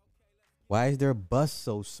 Why is their bus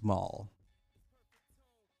so small?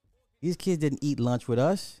 These kids didn't eat lunch with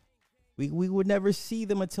us. We would never see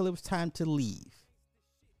them until it was time to leave.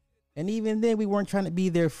 And even then, we weren't trying to be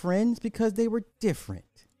their friends because they were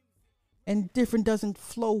different. And different doesn't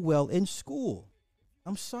flow well in school.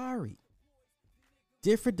 I'm sorry.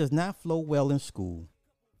 Different does not flow well in school.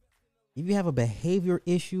 If you have a behavior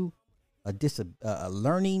issue, a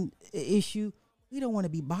learning issue, we don't want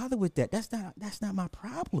to be bothered with that. That's not my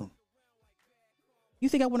problem. You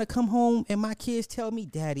think I want to come home and my kids tell me,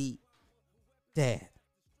 Dad,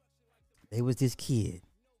 there was this kid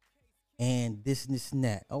and this and this and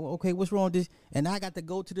that. Oh, okay, what's wrong with this? And I got to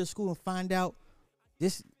go to the school and find out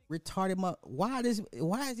this retarded why is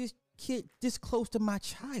this kid this close to my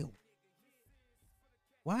child?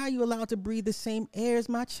 Why are you allowed to breathe the same air as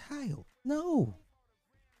my child? No.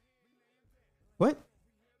 What?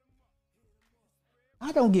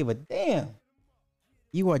 I don't give a damn.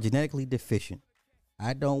 You are genetically deficient.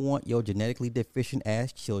 I don't want your genetically deficient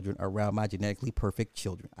ass children around my genetically perfect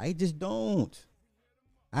children. I just don't.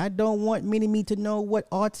 I don't want mini-me to know what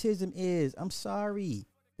autism is. I'm sorry.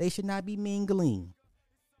 They should not be mingling.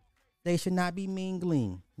 They should not be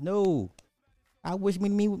mingling. No. I wish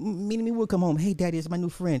mini-me would come home. Hey, Daddy, it's my new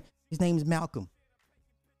friend. His name's Malcolm.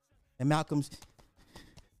 And Malcolm's...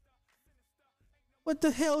 What the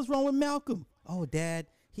hell is wrong with Malcolm? Oh, Dad,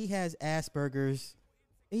 he has Asperger's.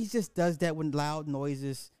 He just does that when loud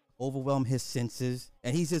noises overwhelm his senses.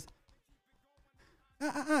 And he's just...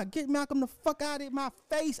 Get Malcolm the fuck out of my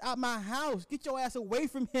face, out my house. Get your ass away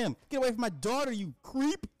from him. Get away from my daughter, you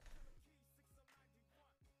creep.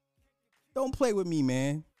 Don't play with me,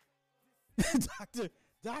 man. Dr.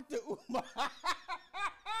 Umar.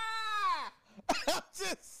 I'm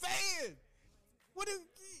just saying.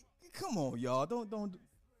 Come on, y'all.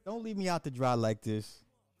 Don't leave me out to dry like this.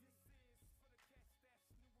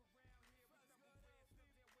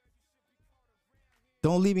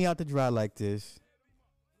 Don't leave me out to dry like this.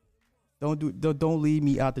 Don't leave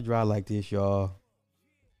me out to dry like this, y'all.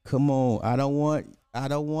 Come on. I don't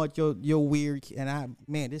want your weird, and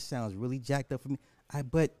man, this sounds really jacked up for me.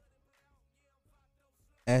 But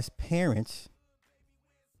as parents,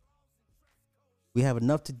 we have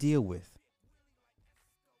enough to deal with.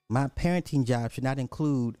 My parenting job should not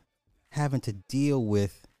include having to deal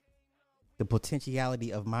with the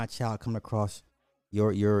potentiality of my child coming across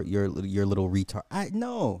your little retard.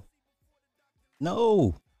 No.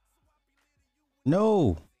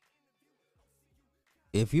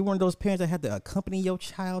 If you're one of those parents that had to accompany your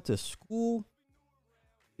child to school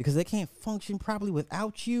because they can't function properly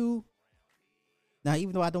without you. Now,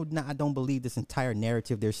 even though I don't believe this entire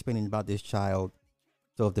narrative they're spinning about this child.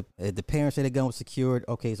 So if the parents say the gun was secured,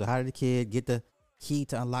 okay, so how did the kid get the key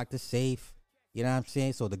to unlock the safe? You know what I'm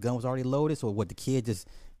saying? So the gun was already loaded. So what, the kid just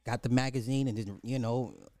got the magazine and just,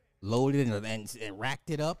 loaded and racked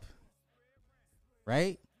it up,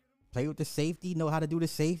 right? Play with the safety, know how to do the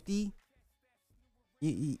safety.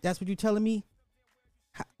 That's what you're telling me?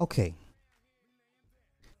 Okay.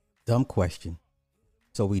 Dumb question.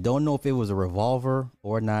 So we don't know if it was a revolver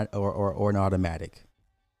or not, or an automatic.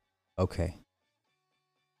 Okay.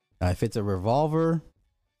 Now, if it's a revolver,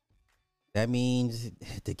 that means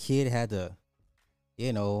the kid had to,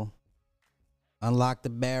 unlock the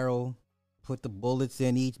barrel, put the bullets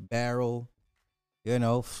in each barrel,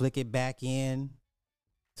 flick it back in,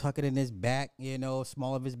 tuck it in his back, you know,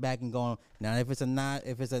 small of his back, and going. Now, if it's an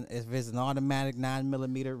automatic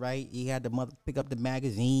 9mm, right? He had to pick up the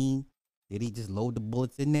magazine. Did he just load the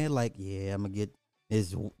bullets in there? Like, yeah, I'm gonna get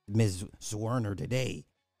Ms. Zwerner today.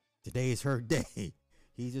 Today is her day.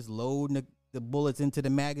 He's just loading the bullets into the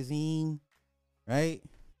magazine, right?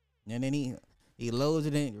 And then he loads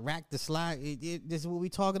it in, rack the slide. This is what we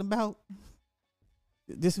talking about.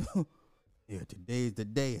 Today's the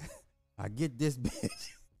day. I get this bitch.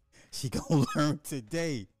 She gonna learn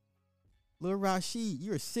today. Lil Rashid,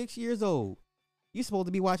 you're 6 years old. You supposed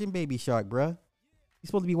to be watching Baby Shark, bruh. You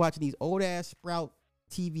supposed to be watching these old ass Sprout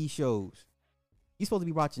TV shows. You supposed to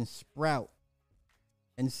be watching Sprout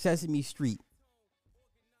and Sesame Street.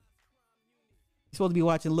 You supposed to be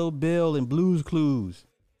watching Lil Bill and Blue's Clues.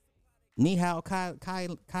 Ni Hao Kai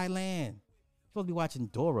Lan. You supposed to be watching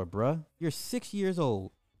Dora, bruh. You're 6 years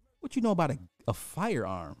old. What you know about a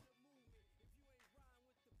firearm?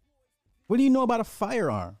 What do you know about a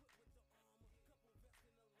firearm?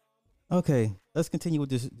 Okay, let's continue with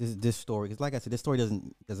this story. Because like I said, this story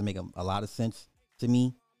doesn't make a lot of sense to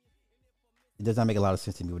me. It does not make a lot of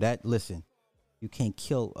sense to me. With that, listen, you can't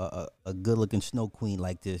kill a good-looking snow queen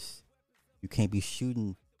like this. You can't be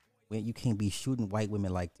shooting white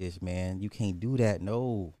women like this, man. You can't do that.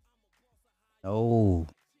 No.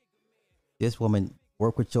 This woman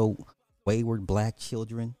work with your wayward black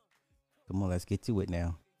children. Come on, let's get to it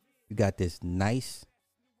now. You got this nice,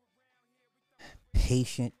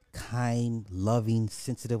 patient, kind, loving,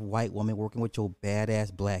 sensitive white woman working with your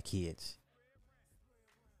badass black kids.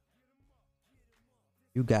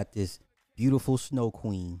 You got this beautiful snow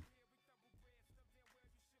queen.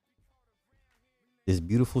 This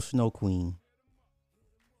beautiful snow queen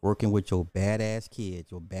working with your badass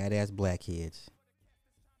kids, your badass black kids,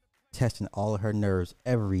 testing all of her nerves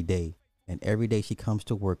every day. And every day she comes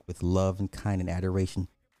to work with love and kind and adoration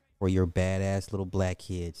for your badass little black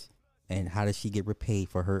kids. And how does she get repaid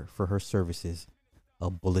for her services?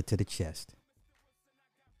 A bullet to the chest.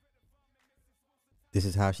 This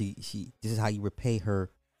is how this is how you repay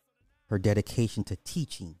her dedication to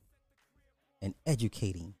teaching and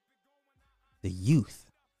educating the youth.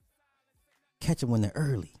 Catch them when they're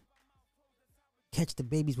early. Catch the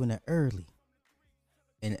babies when they're early.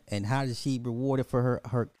 And how does she reward it for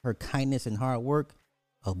her kindness and hard work?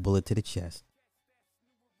 A bullet to the chest.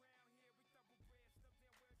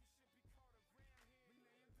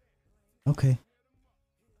 Okay.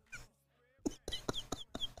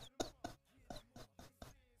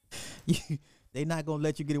 They not gonna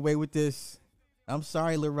let you get away with this. I'm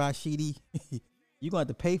sorry, Lil Rashidi. You're gonna have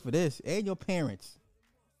to pay for this. And your parents.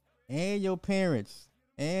 And your parents.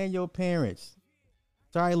 And your parents.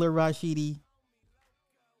 Sorry, Lil Rashidi.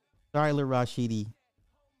 Sorry, Lil Rashidi.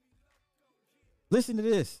 Listen to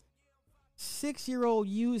this. 6-year-old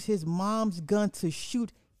used his mom's gun to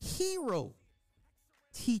shoot hero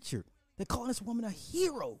teacher. They're calling this woman a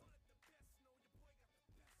hero.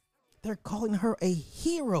 They're calling her a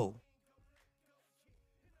hero.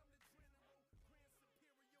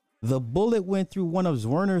 The bullet went through one of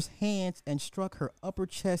Zwerner's hands and struck her upper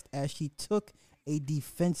chest as she took a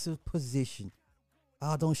defensive position.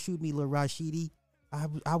 Oh, don't shoot me, Lil Rashidi.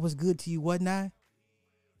 I was good to you, wasn't I?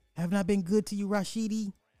 Haven't I been good to you,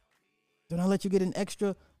 Rashidi? Don't I let you get an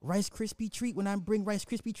extra Rice Krispie treat when I bring Rice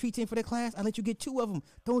Krispie treats in for the class? I let you get 2 of them.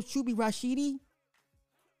 Don't shoot me, Rashidi.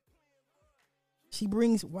 She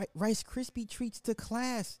brings Rice Krispie treats to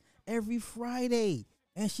class every Friday.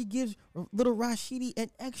 And she gives little Rashidi an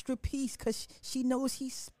extra piece because she knows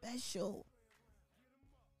he's special.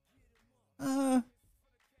 Little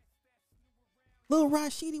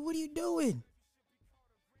Rashidi, what are you doing?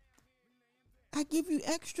 I give you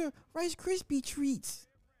extra Rice Krispie treats.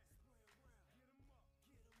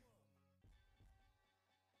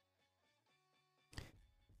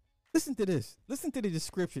 Listen to this. Listen to the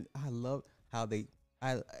description. I love how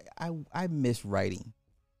I miss writing.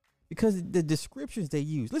 Because the descriptions they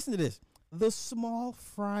use. Listen to this. The small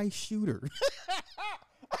fry shooter.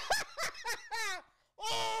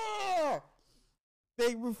 Oh!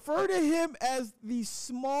 They refer to him as the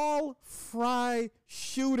small fry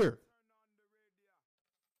shooter.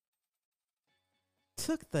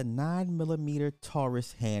 Took the 9mm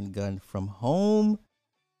Taurus handgun from home,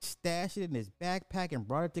 stashed it in his backpack, and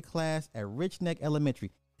brought it to class at Rich Neck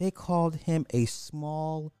Elementary. They called him a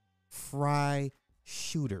small fry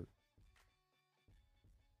shooter.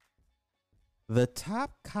 The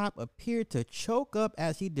top cop appeared to choke up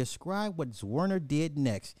as he described what Zwerner did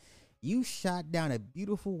next. You shot down a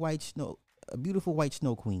beautiful white snow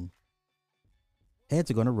queen. Heads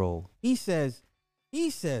are gonna roll. He says,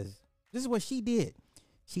 this is what she did.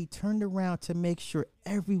 She turned around to make sure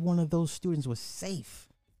every one of those students was safe,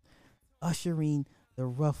 ushering the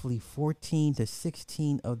roughly 14 to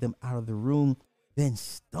 16 of them out of the room, then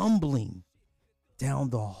stumbling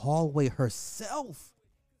down the hallway herself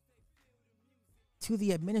to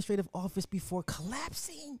the administrative office before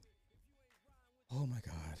collapsing. Oh my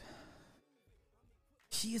God.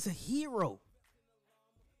 She is a hero.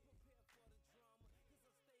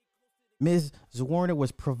 Ms. Zwerner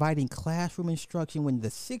was providing classroom instruction when the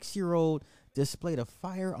 6-year-old displayed a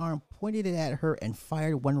firearm, pointed it at her, and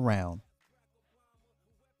fired one round.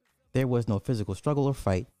 There was no physical struggle or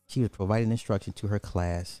fight. She was providing instruction to her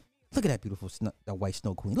class. Look at that beautiful that white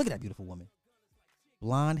snow queen. Look at that beautiful woman.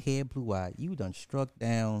 Blonde hair, blue eye. You done struck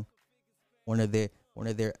down one of their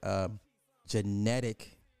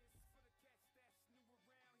genetic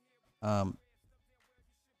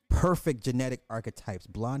perfect genetic archetypes.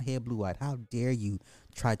 Blonde hair, blue eyed. How dare you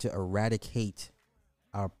try to eradicate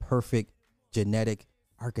our perfect genetic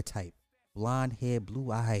archetype? Blonde hair,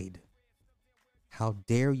 blue eyed. How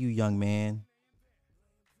dare you, young man?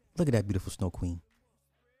 Look at that beautiful snow queen.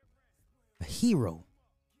 A hero.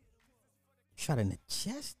 Shot in the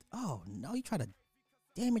chest? Oh no, you try to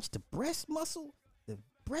damage the breast muscle, the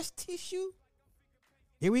breast tissue?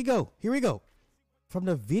 Here we go. From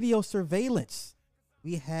the video surveillance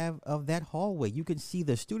we have of that hallway, you can see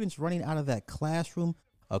the students running out of that classroom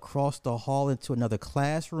across the hall into another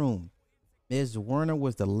classroom. Ms. Werner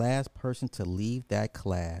was the last person to leave that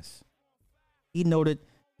class. He noted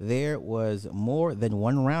there was more than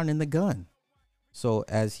one round in the gun. So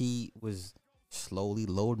as he was slowly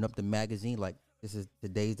loading up the magazine, like,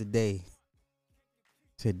 today's the day.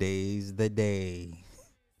 Today's the day.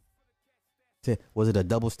 Was it a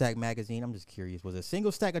double stack magazine? I'm just curious. Was it a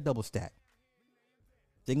single stack or double stack?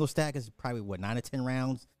 Single stack is probably 9 or 10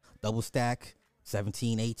 rounds. Double stack,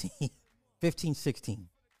 17, 18, 15, 16.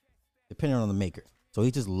 Depending on the maker. So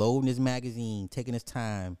he's just loading his magazine, taking his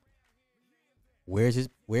time. Where's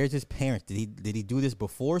his parents? Did he do this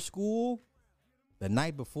before school? The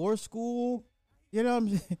night before school? You know what I'm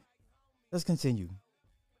saying? Let's continue.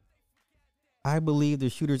 I believe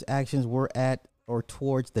the shooter's actions were at or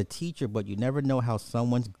towards the teacher, but you never know how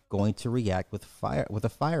someone's going to react with a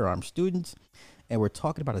firearm. Students, and we're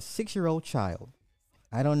talking about a 6-year-old child.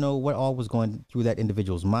 I don't know what all was going through that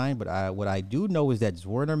individual's mind, but what I do know is that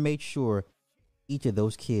Zwerner made sure each of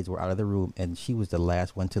those kids were out of the room, and she was the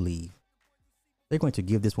last one to leave. They're going to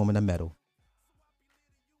give this woman a medal.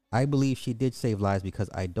 I believe she did save lives because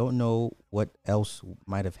I don't know what else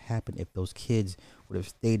might have happened if those kids would have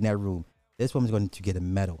stayed in that room. This woman's going to get a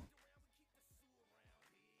medal.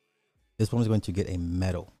 This woman's going to get a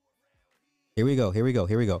medal. Here we go.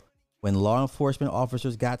 When law enforcement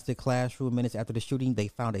officers got to the classroom minutes after the shooting, they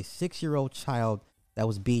found a 6-year-old child that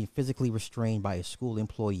was being physically restrained by a school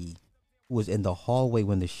employee who was in the hallway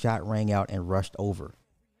when the shot rang out and rushed over.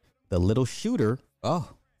 The little shooter,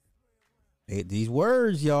 these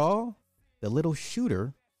words, y'all. The little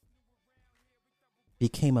shooter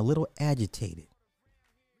became a little agitated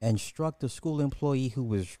and struck the school employee who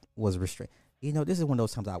was restrained. You know, this is one of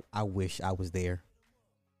those times I wish I was there.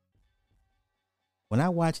 When I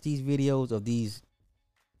watch these videos of these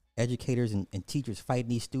educators and teachers fighting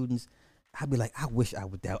these students, I'd be like, I wish I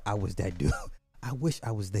was that dude. I wish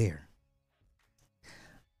I was there.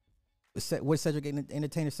 What Cedric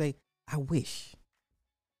Entertainer say? I wish.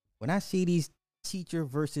 When I see these teacher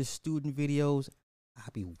versus student videos, I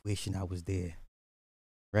be wishing I was there.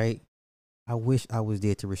 Right? I wish I was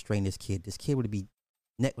there to restrain this kid. This kid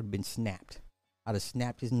neck would have been snapped. I'd have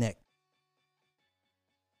snapped his neck.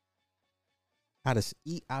 I'd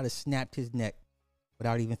have snapped his neck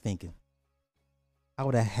without even thinking. I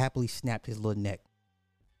would have happily snapped his little neck.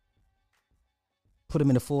 Put him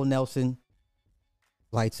in a full Nelson.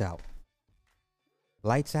 Lights out.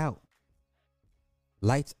 Lights out.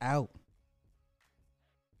 Lights out.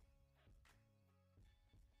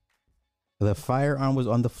 The firearm was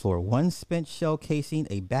on the floor. One spent shell casing,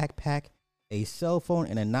 a backpack, a cell phone,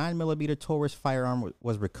 and a 9mm Taurus firearm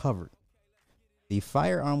was recovered. The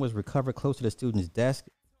firearm was recovered close to the student's desk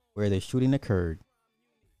where the shooting occurred.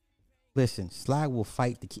 Listen, Sly will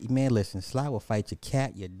fight Sly will fight your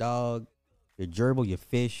cat, your dog, your gerbil, your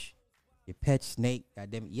fish, your pet snake.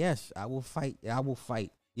 Goddamn it. Yes, I will fight.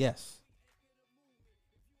 Yes.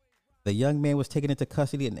 The young man was taken into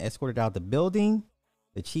custody and escorted out of the building.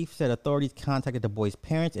 The chief said authorities contacted the boy's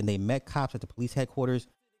parents and they met cops at the police headquarters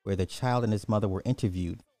where the child and his mother were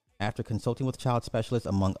interviewed. After consulting with child specialists,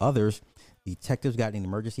 among others, detectives got an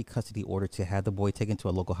emergency custody order to have the boy taken to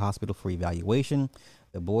a local hospital for evaluation.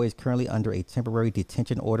 The boy is currently under a temporary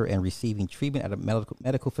detention order and receiving treatment at a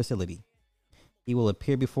medical facility. He will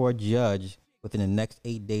appear before a judge within the next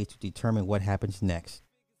 8 days to determine what happens next.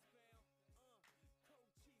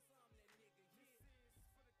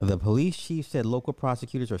 The police chief said local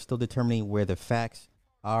prosecutors are still determining where the facts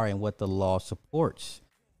are and what the law supports.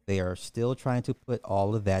 They are still trying to put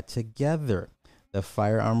all of that together. The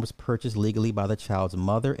firearm was purchased legally by the child's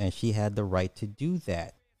mother, and she had the right to do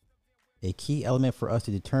that. A key element for us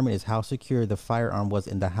to determine is how secure the firearm was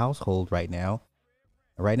in the household right now.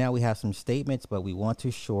 Right now, we have some statements, but we want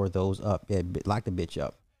to shore those up. Yeah, lock the bitch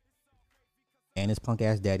up. And his punk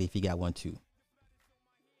ass daddy if he got one too.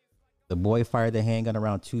 The boy fired the handgun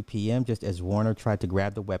around 2 p.m. just as Warner tried to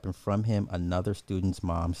grab the weapon from him, another student's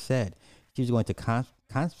mom said. She was going to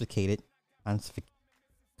confiscate it.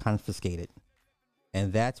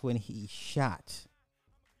 And that's when he shot.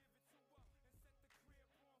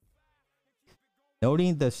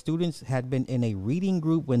 Noting the students had been in a reading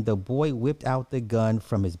group when the boy whipped out the gun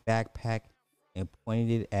from his backpack and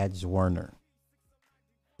pointed it at Zwerner.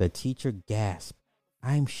 The teacher gasped,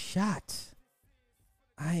 "I'm shot.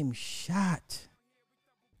 I'm shot.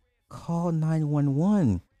 Call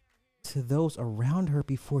 911 to those around her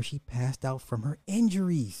before she passed out from her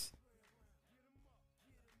injuries."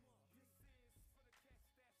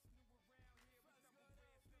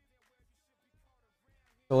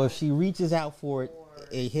 So if she reaches out for it,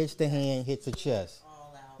 it hits the hand, hits the chest.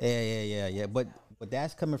 Yeah. But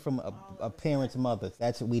that's coming from a parent's mother.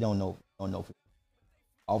 That's what we don't know.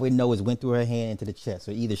 All we know is went through her hand into the chest.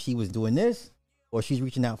 So either she was doing this, or she's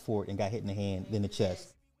reaching out for it and got hit in the hand, then the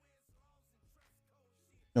chest.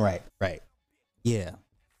 Right. Yeah.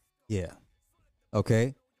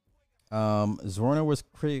 Okay. Zwerner was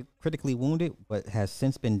critically wounded, but has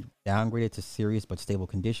since been downgraded to serious but stable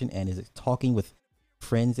condition and is talking with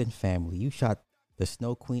friends and family. You shot the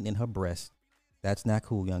Snow Queen in her breast. That's not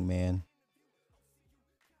cool, young man.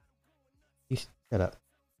 You shut up.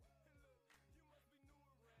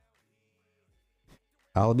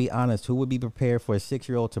 I'll be honest, who would be prepared for a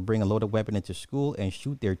 6-year-old to bring a loaded weapon into school and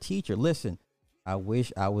shoot their teacher? Listen, I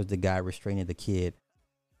wish I was the guy restraining the kid.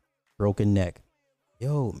 Broken neck.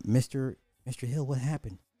 Yo, Mr. Hill, what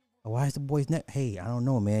happened? Why is the boy's neck? Hey, I don't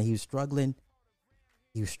know, man. He was struggling.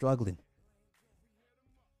 He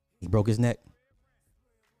broke his neck.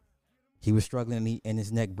 He was struggling and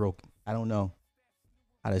his neck broke. I don't know.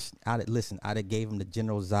 I'd have gave him the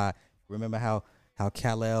General Zod. Remember how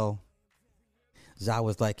Kal-El Zod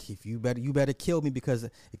was like, if you better kill me because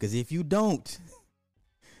if you don't,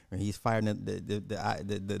 and he's firing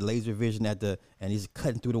the laser vision and he's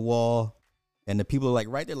cutting through the wall, and the people are like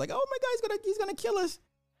right there, like, oh my God, he's gonna kill us,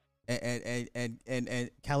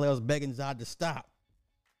 and Kal-El's begging Zod to stop.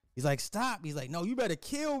 He's like, stop. He's like, no, you better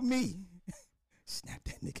kill me. Snap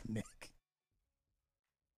that nigga neck.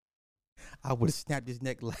 I would have snapped his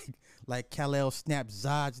neck like Kal-El snapped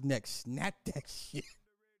Zod's neck. Snap that shit.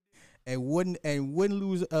 And wouldn't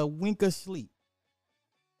lose a wink of sleep.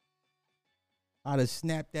 I'd have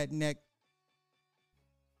snapped that neck.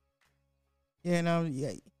 Yeah, no,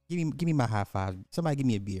 yeah. Give me my high five. Somebody give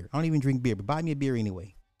me a beer. I don't even drink beer, but buy me a beer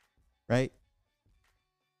anyway. Right?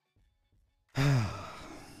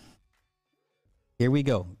 Here we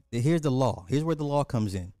go. Here's the law. Here's where the law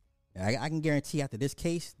comes in. I can guarantee after this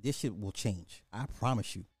case, this shit will change. I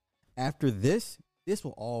promise you. After this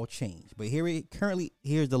will all change. But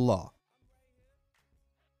here's the law.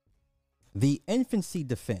 The infancy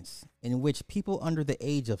defense, in which people under the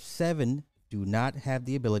age of 7 do not have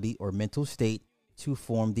the ability or mental state to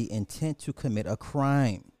form the intent to commit a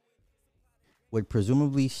crime, would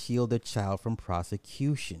presumably shield the child from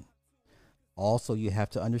prosecution. Also, you have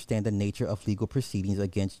to understand the nature of legal proceedings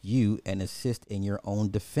against you and assist in your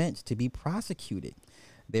own defense to be prosecuted.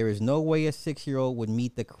 There is no way a 6-year-old would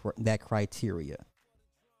meet that criteria.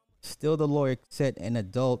 Still, the lawyer said an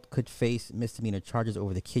adult could face misdemeanor charges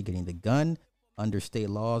over the kid getting the gun. Under state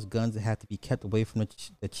laws, guns have to be kept away from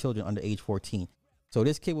the children under age 14. So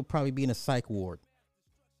this kid would probably be in a psych ward.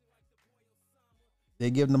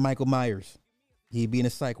 They give him to Michael Myers. He'd be in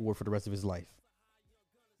a psych ward for the rest of his life.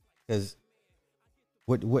 Because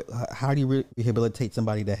how do you rehabilitate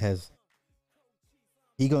somebody that has?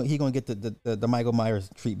 He gonna get the Michael Myers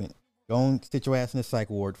treatment. Don't sit your ass in a psych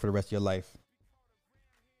ward for the rest of your life.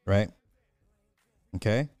 Right?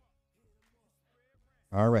 Okay.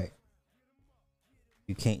 All right.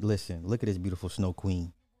 You can't listen. Look at this beautiful Snow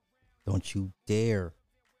Queen. Don't you dare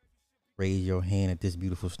raise your hand at this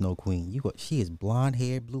beautiful Snow Queen. She is blonde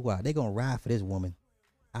hair, blue eyed. They're gonna ride for this woman.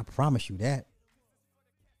 I promise you that.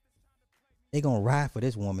 They gonna ride for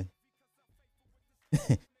this woman.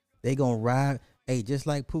 They gonna ride. Hey, just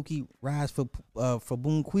like Pookie rides for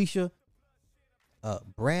Boom Quisha,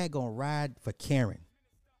 Brad gonna ride for Karen.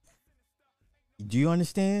 Do you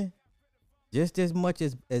understand? Just as much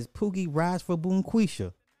as Pookie rides for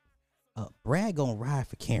Boomquisha, Brad gonna ride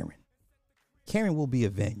for Karen. Karen will be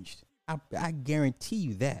avenged. I guarantee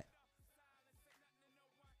you that.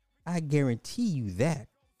 I guarantee you that.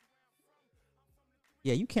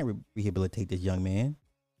 Yeah, you can't rehabilitate this young man.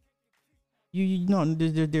 You no,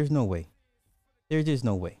 there's no way. There's just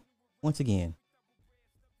no way. Once again,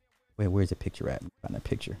 where's the picture at? Find that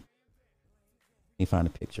picture. Let me find a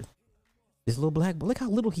picture. This little black boy. Look how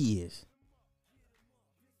little he is.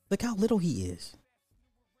 Look how little he is.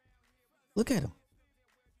 Look at him.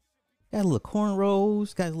 Got a little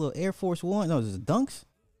cornrows. Got a little Air Force One. No, those are dunks.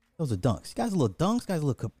 Those are dunks. Got his little dunks. Got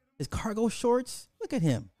his cargo shorts. Look at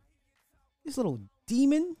him. This little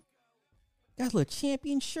demon. Got his little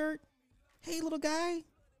champion shirt. Hey, little guy.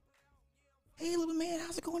 Hey, little man.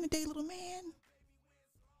 How's it going today, little man?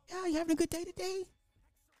 Yeah, you having a good day today?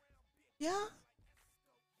 Yeah?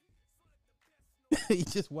 He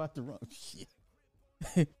just walked the wrong shit.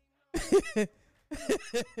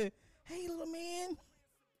 Hey, little man.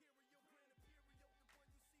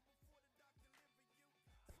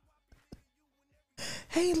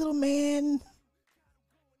 Hey, little man.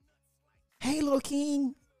 Hey, little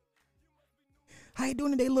king. How you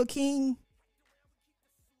doing today, little king?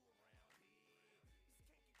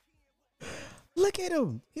 Look at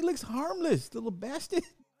him. He looks harmless, little bastard.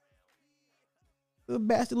 Little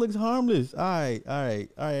bastard looks harmless. All right.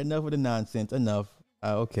 Enough of the nonsense. Enough.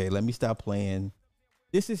 Okay, let me stop playing.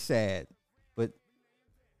 This is sad, but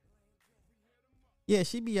yeah,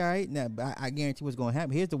 she'd be all right. Now, I guarantee what's going to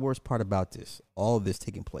happen. Here's the worst part about this. All of this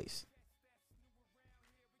taking place.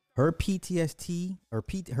 Her PTSD, her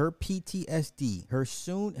PTSD,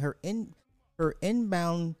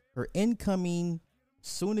 her incoming,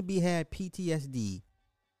 soon to be had PTSD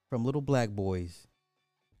from little black boys.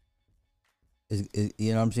 Is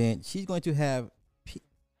you know what I'm saying? She's going to have.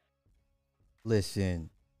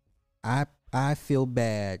 Listen, I feel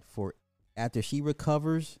bad for after she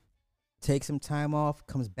recovers, takes some time off,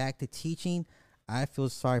 comes back to teaching. I feel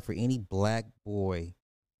sorry for any black boy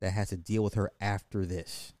that has to deal with her after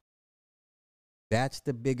this. That's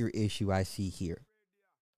the bigger issue I see here.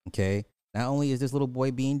 Okay, not only is this little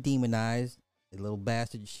boy being demonized, the little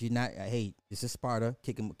bastard. She not. Hey, this is Sparta.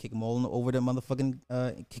 Kick him all over the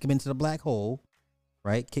motherfucking. Kick him into the black hole,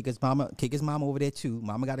 right? Kick his mama over there too.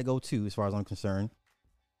 Mama got to go too, as far as I'm concerned.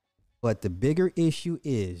 But the bigger issue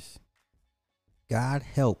is, God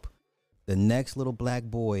help the next little black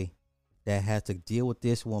boy that has to deal with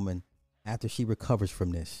this woman after she recovers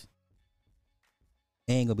from this.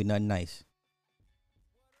 Ain't gonna be nothing nice.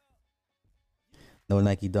 No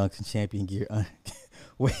Nike Dunks and Champion Gear.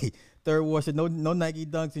 Wait, Third War said no Nike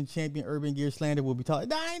Dunks and Champion Urban Gear slander will be taught.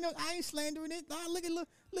 Nah, I ain't slandering it. Nah, look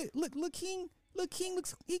King. Look King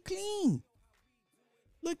looks he clean.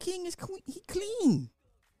 Look King is he clean.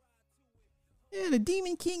 Yeah, the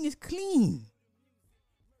Demon King is clean.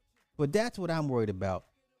 But that's what I'm worried about.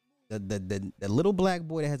 The little black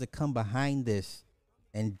boy that has to come behind this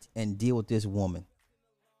and deal with this woman.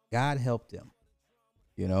 God help them.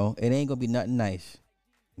 You know, it ain't gonna be nothing nice.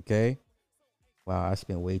 Okay? Wow, I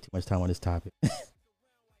spent way too much time on this topic.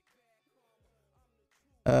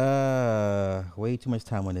 Way too much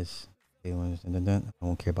time on this. I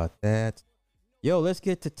don't care about that. Yo, let's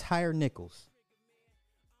get to Tyre Nichols.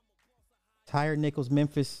 Tyre Nichols,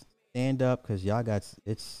 Memphis, stand up, because y'all got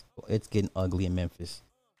it's getting ugly in Memphis.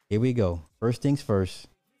 Here we go. First things first.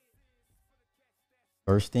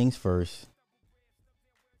 First things first.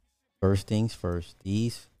 First things first.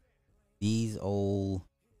 These old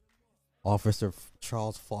Officer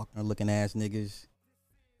Charles Faulkner looking ass niggas,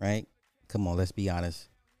 right? Come on, let's be honest.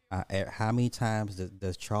 How many times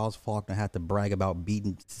does Charles Faulkner have to brag about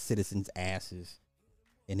beating citizens' asses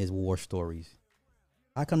in his war stories?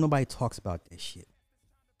 How come nobody talks about that shit?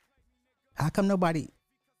 How come nobody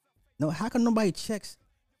checks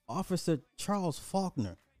Officer Charles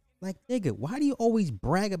Faulkner? Like, nigga, why do you always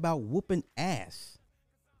brag about whooping ass?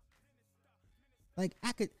 Like,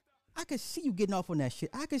 I could see you getting off on that shit.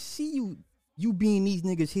 I could see you being these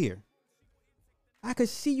niggas here. I could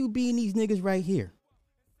see you being these niggas right here.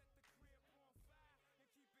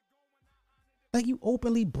 Like, you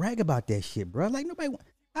openly brag about that shit, bro. Like,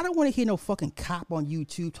 I don't want to hear no fucking cop on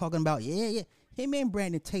YouTube talking about, yeah, him and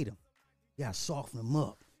Brandon Tatum. You gotta soften them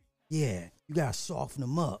up. Yeah, you gotta soften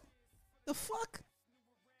them up. The fuck?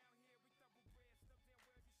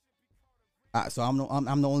 So I'm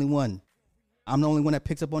the only one. I'm the only one that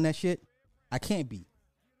picks up on that shit? I can't be.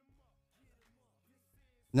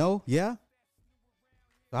 No? Yeah?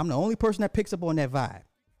 So I'm the only person that picks up on that vibe.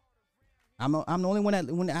 I'm the only one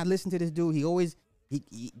that when I listen to this dude, he always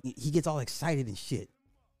he gets all excited and shit.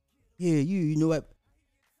 Yeah, you know what?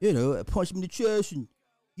 You know, I punch him in the chest and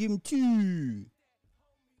give him 2.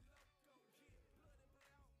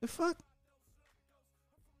 The fuck?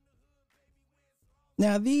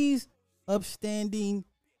 Now these upstanding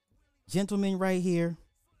gentlemen right here,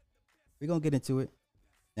 we're gonna get into it.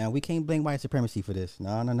 Now we can't blame white supremacy for this.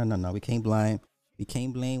 No. We can't blame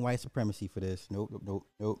white supremacy for this. Nope.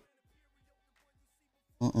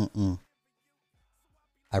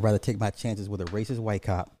 I'd rather take my chances with a racist white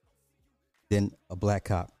cop than a black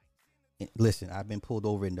cop. And listen, I've been pulled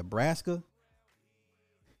over in Nebraska.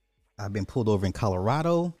 I've been pulled over in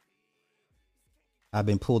Colorado. I've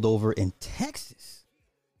been pulled over in Texas.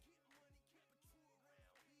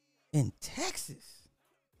 In Texas.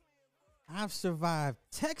 I've survived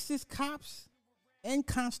Texas cops and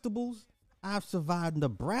constables. I've survived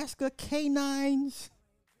Nebraska canines.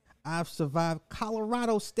 I've survived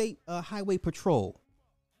Colorado State Highway Patrol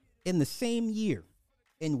in the same year,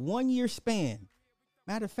 in 1 year span.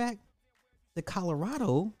 Matter of fact, the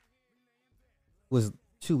Colorado was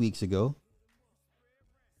 2 weeks ago.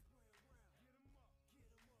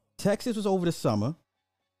 Texas was over the summer.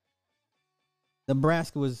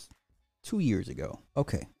 Nebraska was 2 years ago.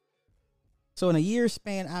 Okay. So in a year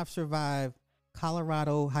span, I've survived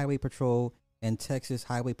Colorado Highway Patrol and Texas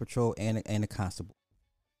Highway Patrol and a constable.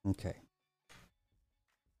 Okay.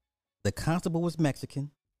 The constable was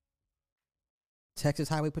Mexican. Texas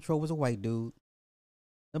Highway Patrol was a white dude.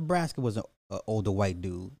 Nebraska was an older white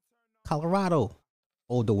dude. Colorado,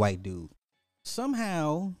 older white dude.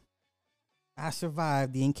 Somehow, I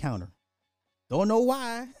survived the encounter. Don't know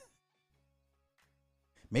why.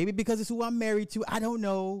 Maybe because it's who I'm married to. I don't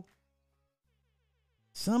know.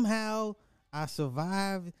 Somehow, I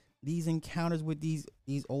survived these encounters with these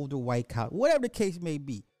older white cops. Whatever the case may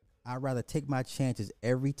be, I'd rather take my chances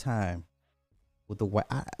every time with the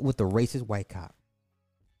racist white cop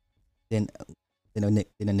than a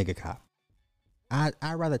nigger cop. I'd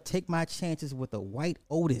rather take my chances with a white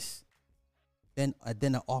Otis than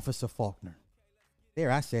an Officer Faulkner.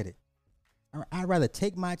 There, I said it. I'd rather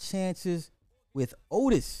take my chances with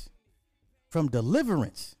Otis from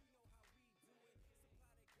Deliverance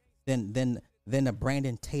than a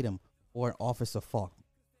Brandon Tatum or an Officer Faulkner.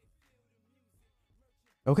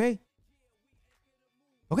 Okay?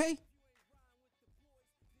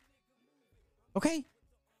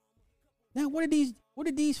 Now, what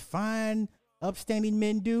did these fine, upstanding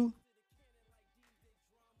men do?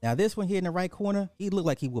 Now, this one here in the right corner, he looked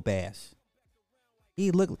like he whoop ass.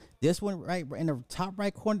 This one right in the top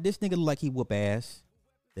right corner, this nigga look like he whoop ass.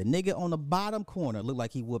 The nigga on the bottom corner look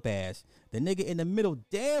like he whoop ass. The nigga in the middle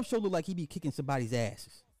damn sure look like he be kicking somebody's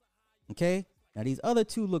asses. Okay? Now, these other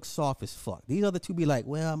two look soft as fuck. These other two be like,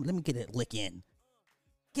 well, let me get a lick in.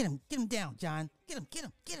 Get him down, John. Get him.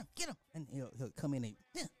 And he'll come in and,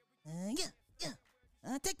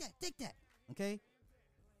 take that. Okay?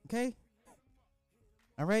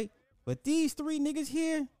 All right? But these 3 niggas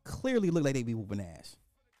here clearly look like they be whooping ass.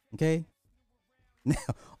 Okay? Now,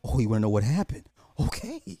 you want to know what happened?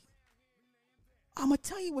 Okay. I'm going to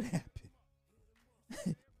tell you what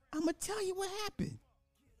happened.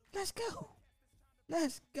 Let's go.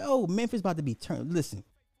 Memphis about to be turned. Listen,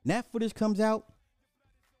 when that footage comes out,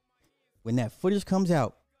 when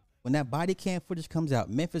that body cam footage comes out,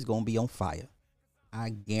 Memphis going to be on fire. I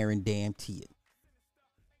guarantee it.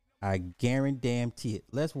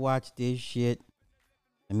 Let's watch this shit.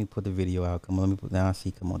 Let me put the video out. Come on, let me put down.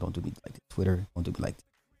 See, come on, don't do me like this. Twitter, don't do me like this.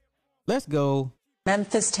 Let's go.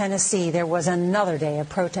 Memphis, Tennessee, there was another day of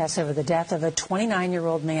protests over the death of a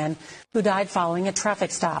 29-year-old man who died following a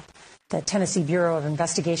traffic stop. The Tennessee Bureau of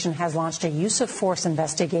Investigation has launched a use of force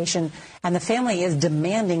investigation, and the family is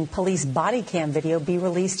demanding police body cam video be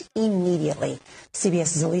released immediately.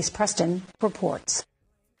 CBS's Elise Preston reports.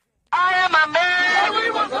 I am a man.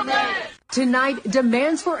 We want a man. Tonight,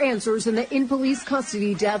 demands for answers in the in-police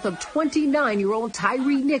custody death of 29-year-old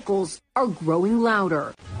Tyree Nichols are growing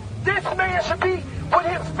louder. This man should be with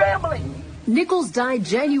his family. Nichols died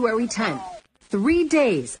January 10th, 3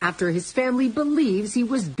 days after his family believes he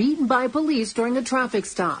was beaten by police during a traffic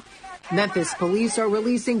stop. Memphis police are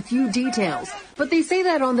releasing few details, but they say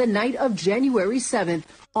that on the night of January 7th,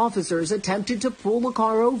 officers attempted to pull the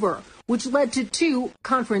car over, which led to 2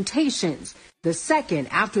 confrontations. The second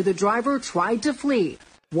after the driver tried to flee.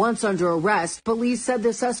 Once under arrest, police said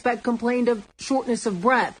the suspect complained of shortness of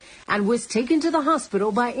breath and was taken to the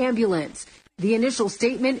hospital by ambulance. The initial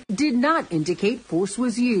statement did not indicate force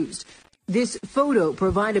was used. This photo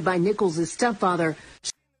provided by Nichols' stepfather.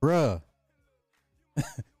 Bruh.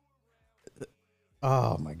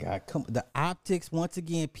 Oh my God! The optics once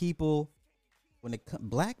again, people. When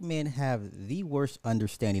black men have the worst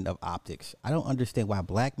understanding of optics. I don't understand why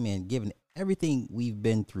black men, given everything we've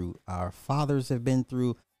been through, our fathers have been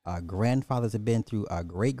through, our grandfathers have been through, our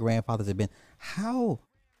great grandfathers have been. How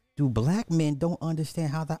do black men don't understand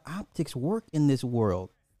how the optics work in this world?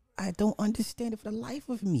 I don't understand it for the life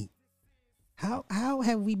of me. How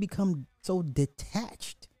have we become so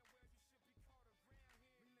detached?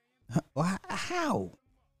 How?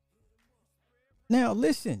 Now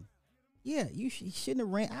listen. Yeah, you shouldn't have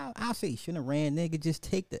ran. I'll say you shouldn't have ran, nigga. Just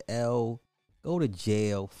take the L, go to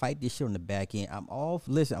jail, fight this shit on the back end. I'm off.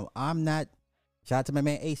 Listen, I'm not. Shout out to my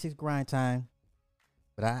man A6 Grind Time,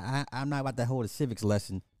 but I'm not about to hold a civics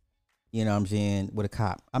lesson. You know what I'm saying, with a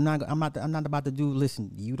cop. I'm not about to do.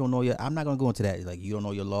 Listen, you don't know your. I'm not gonna go into that. Like, you don't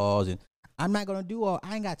know your laws, and I'm not gonna do all.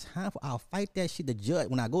 I ain't got time for. I'll fight that shit. The judge.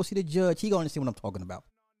 When I go see the judge, he gonna understand what I'm talking about.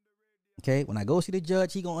 Okay, when I go see the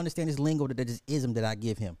judge, he gonna understand this lingo, that this ism that I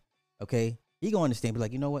give him. Okay, he gonna understand, be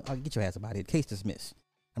like, you know what? I'll get your ass about it. Case dismissed.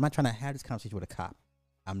 I'm not trying to have this conversation with a cop.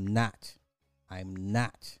 I'm not.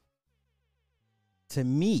 To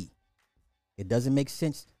me, it doesn't make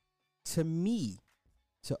sense to me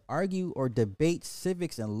to argue or debate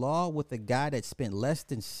civics and law with a guy that spent less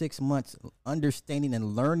than 6 months understanding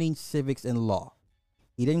and learning civics and law.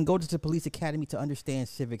 He didn't go to the police academy to understand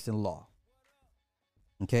civics and law.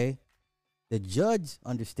 Okay, the judge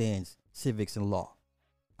understands civics and law.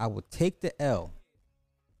 I would take the L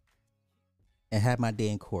and have my day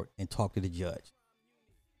in court and talk to the judge.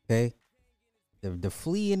 Okay? The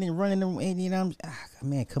fleeing and running, and you know,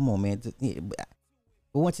 man, come on, man.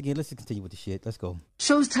 But once again, let's continue with the shit. Let's go.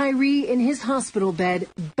 Shows Tyre in his hospital bed,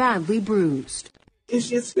 badly bruised. It's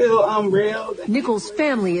just still unreal. Nichols'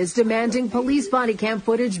 family is demanding police body cam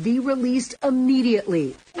footage be released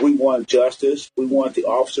immediately. We want justice. We want the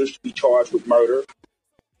officers to be charged with murder.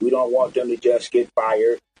 We don't want them to just get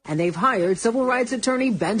fired. And they've hired civil rights attorney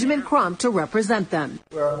Benjamin Crump to represent them.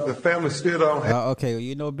 Well, the family still don't have... Okay, well,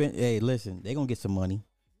 you know, Ben, hey, listen, they're going to get some money.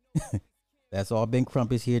 That's all Ben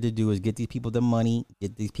Crump is here to do, is get these people the money,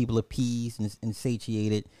 get these people appeased and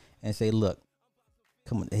satiated, and say, look,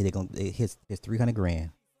 come on, hey, here's 300 grand.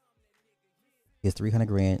 Here's 300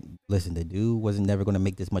 grand. Listen, the dude wasn't never going to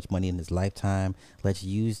make this much money in his lifetime. Let's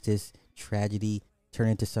use this tragedy, turn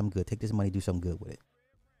it into something good. Take this money, do something good with it.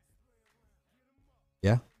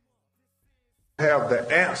 Yeah. Have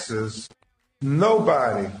the answers.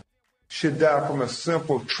 Nobody should die from a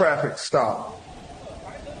simple traffic stop.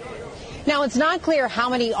 Now, it's not clear how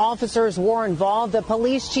many officers were involved. The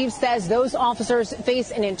police chief says those officers face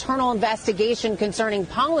an internal investigation concerning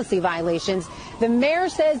policy violations. The mayor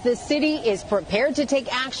says the city is prepared to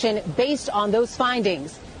take action based on those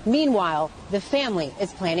findings. Meanwhile, the family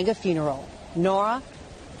is planning a funeral. Nora?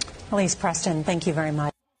 Elise Preston, thank you very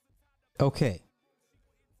much. Okay.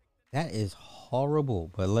 That is horrible,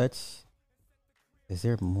 but is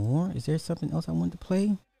there more? Is there something else I want to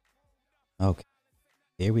play? Okay.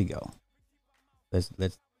 Here we go.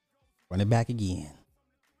 Let's run it back again.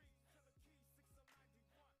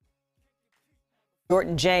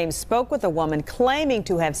 Jordan James spoke with a woman claiming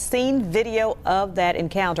to have seen video of that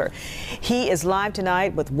encounter. He is live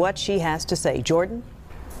tonight with what she has to say. Jordan?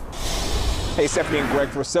 Hey, Stephanie and Greg,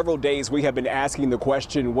 for several days we have been asking the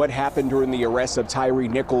question, what happened during the arrest of Tyre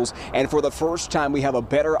Nichols? And for the first time, we have a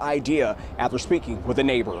better idea after speaking with a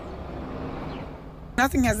neighbor.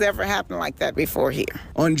 Nothing has ever happened like that before here.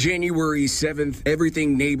 On January 7th,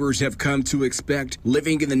 everything neighbors have come to expect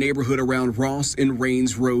living in the neighborhood around Ross and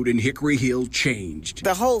Rains Road in Hickory Hill changed.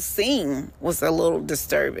 The whole scene was a little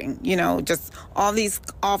disturbing. You know, just all these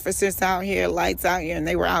officers out here, lights out here, and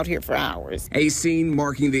they were out here for hours. A scene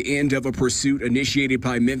marking the end of a pursuit initiated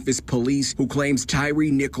by Memphis police, who claims Tyre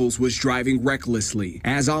Nichols was driving recklessly.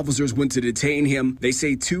 As officers went to detain him, they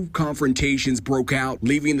say 2 confrontations broke out,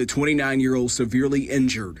 leaving the 29-year-old severely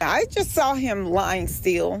injured. I just saw him lying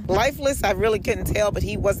still. Lifeless, I really couldn't tell, but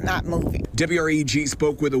he was not moving. WREG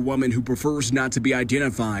spoke with a woman who prefers not to be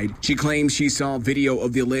identified. She claims she saw video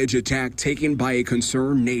of the alleged attack taken by a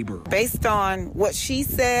concerned neighbor. Based on what she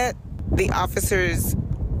said, the officers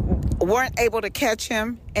weren't able to catch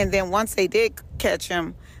him, and then once they did catch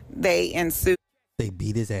him, they ensued. They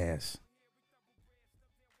beat his ass.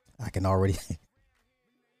 I can already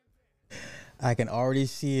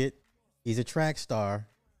see it. He's a track star.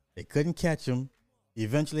 They couldn't catch him.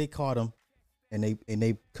 Eventually caught him, and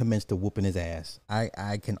they commenced to whooping his ass.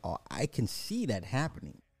 I can see that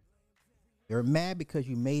happening. They're mad because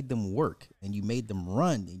you made them work and you made them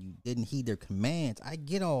run and you didn't heed their commands. I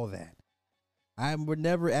get all that. I would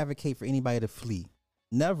never advocate for anybody to flee.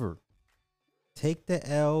 Never. Take the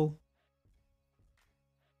L.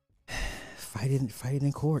 fight it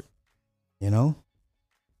in court, you know.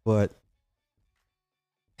 But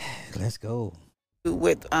let's go.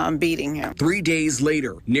 With beating him. 3 days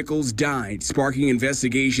later, Nichols died, sparking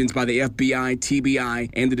investigations by the FBI, TBI,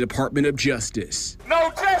 and the Department of Justice.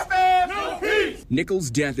 No justice, no peace.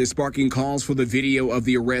 Nichols' death is sparking calls for the video of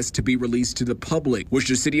the arrest to be released to the public, which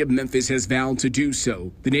the city of Memphis has vowed to do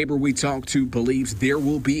so. The neighbor we talked to believes there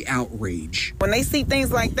will be outrage. When they see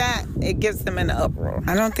things like that, it gives them an uproar.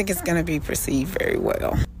 I don't think it's going to be perceived very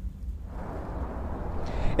well.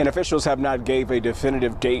 And officials have not gave a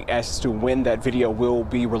definitive date as to when that video will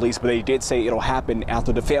be released, but they did say it'll happen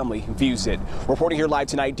after the family views it. Reporting here live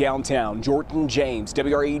tonight downtown, Jordan James,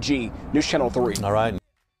 WREG, News Channel 3.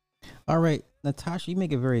 All right, Natasha, you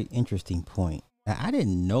make a very interesting point. Now, I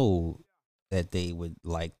didn't know that they would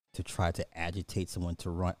like to try to agitate someone to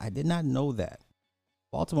run. I did not know that.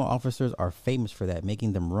 Baltimore officers are famous for that,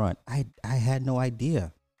 making them run. I had no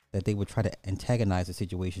idea that they would try to antagonize the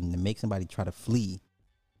situation to make somebody try to flee.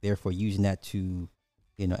 Therefore, using that to,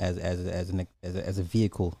 you know, as a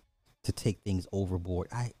vehicle to take things overboard.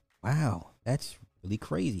 Wow, that's really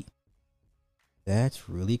crazy. That's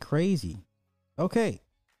really crazy. Okay,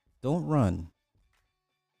 don't run.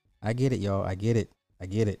 I get it, y'all. I get it.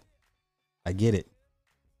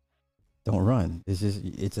 Don't run.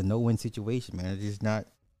 It's a no-win situation, man.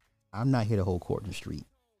 I'm not here to hold court in the street.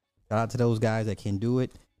 Shout out to those guys that can do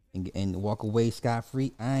it and walk away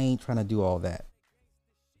scot-free. I ain't trying to do all that.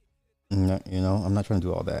 I'm not trying to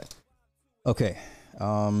do all that. Okay.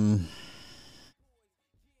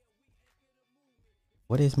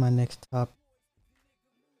 What is my next topic?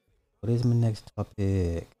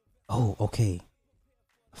 Oh, okay.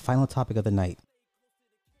 Final topic of the night.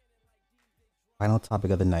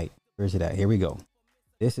 Where's it at? Here we go.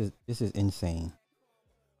 This is insane.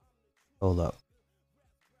 Hold up.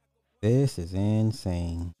 This is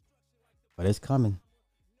insane. But it's coming.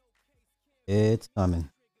 It's coming.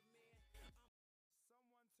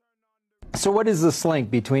 So what is this link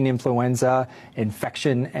between influenza,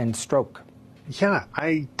 infection, and stroke? Yeah,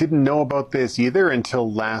 I didn't know about this either until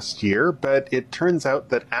last year, but it turns out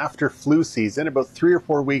that after flu season, about 3 or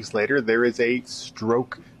 4 weeks later, there is a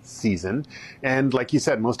stroke season. And like you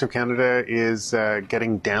said, most of Canada is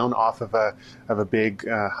getting down off of a big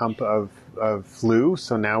hump of flu.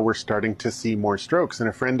 So now we're starting to see more strokes. And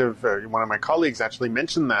a friend of one of my colleagues actually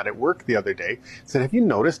mentioned that at work the other day. Said, have you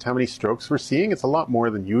noticed how many strokes we're seeing? It's a lot more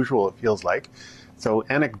than usual, it feels like. So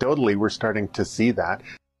anecdotally, we're starting to see that.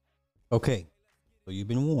 Okay. So you've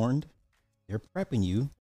been warned. They're prepping you.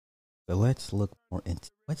 But let's look more into,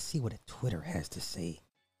 let's see what Twitter has to say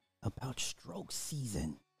about stroke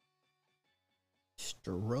season.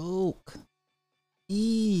 Stroke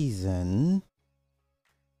season.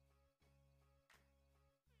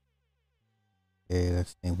 Okay,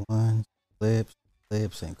 let's say one. Clips,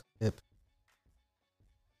 and clips.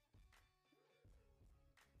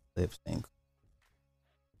 Clips and clips.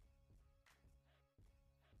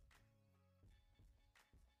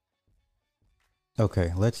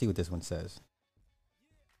 Okay, let's see what this one says.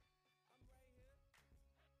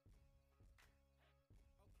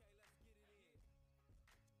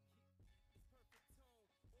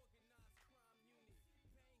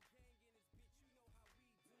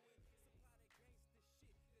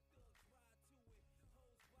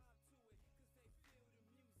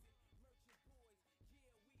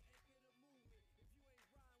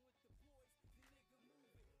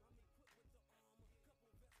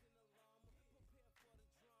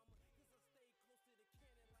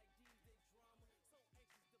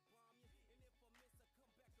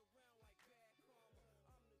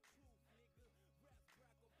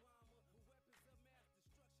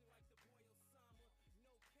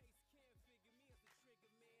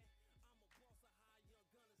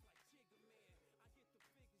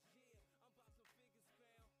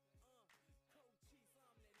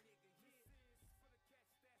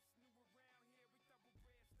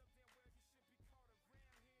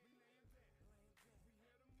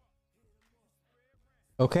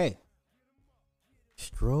 Okay.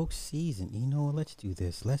 Stroke season. You know what? Let's do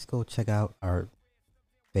this. Let's go check out our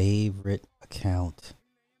favorite account.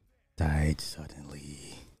 Died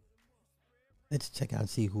suddenly. Let's check out and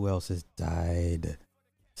see who else has died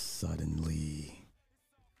suddenly.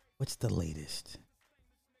 What's the latest?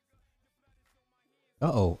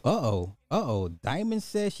 Uh-oh. Diamond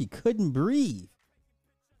says she couldn't breathe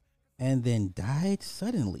and then died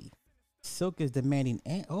suddenly. Silk is demanding,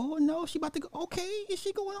 and oh no, she about to go. Okay, is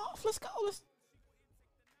she going off? Let's go.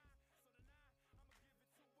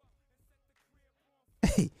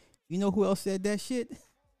 Hey, you know who else said that shit?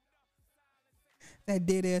 That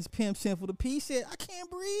dead ass pimp Simple the P said, I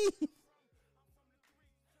can't breathe.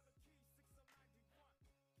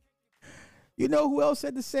 You know who else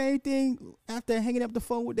said the same thing after hanging up the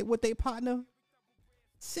phone with their partner?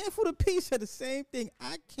 Sinful to Peace said the same thing.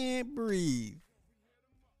 I can't breathe.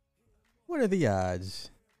 What are the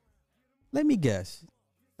odds? Let me guess.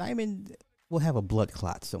 Diamond will have a blood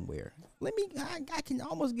clot somewhere. I can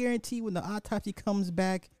almost guarantee when the autopsy comes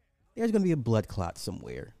back, there's going to be a blood clot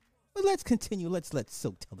somewhere. But let's continue. Let's let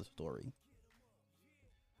Silk tell the story.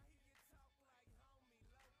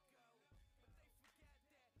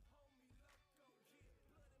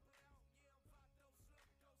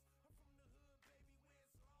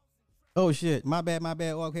 Oh shit! My bad.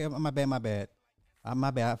 Oh, okay, my bad. My bad.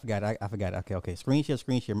 I forgot. I forgot. Okay. Screen share.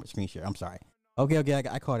 I'm sorry. Okay.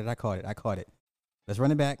 I caught it. Let's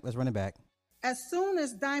run it back. As soon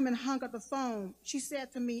as Diamond hung up the phone, she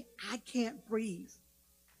said to me, "I can't breathe."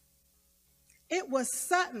 It was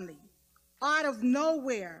suddenly, out of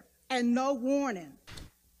nowhere, and no warning.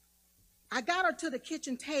 I got her to the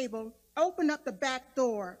kitchen table, opened up the back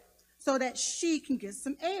door so that she can get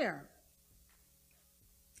some air.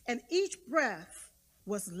 And each breath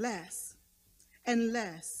was less and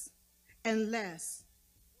less and less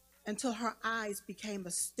until her eyes became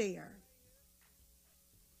a stare.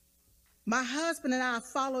 My husband and I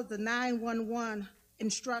followed the 911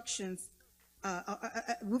 instructions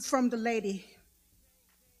from the lady.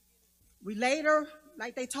 We laid her,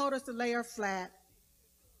 like they told us to lay her flat.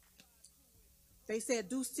 They said,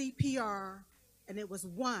 do CPR, and it was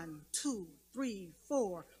 1, 2, 3,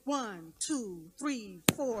 4, 1, 2, 3,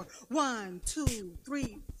 4, 1, 2,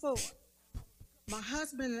 3, 4. My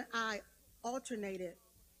husband and I alternated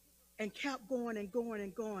and kept going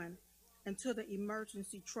until the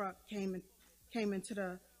emergency truck came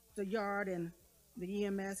into the yard and the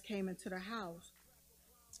EMS came into the house.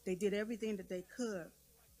 They did everything that they could.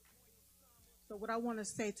 So what I want to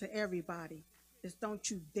say to everybody is, don't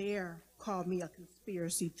you dare call me a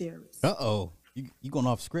conspiracy theorist. Uh-oh. You going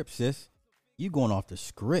off script, sis. You going off the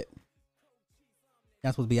script.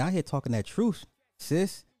 You're supposed to be out here talking that truth,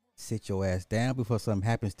 sis. Sit your ass down before something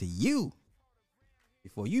happens to you.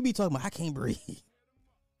 Before you be talking about, I can't breathe.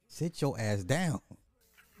 Sit your ass down.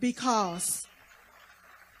 Because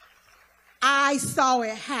I saw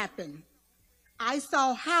it happen. I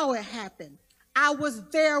saw how it happened. I was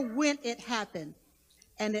there when it happened.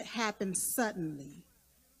 And it happened suddenly.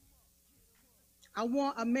 I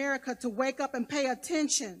want America to wake up and pay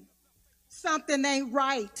attention. Something ain't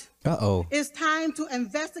right. Uh-oh. It's time to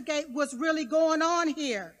investigate what's really going on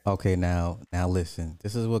here. Okay, now listen.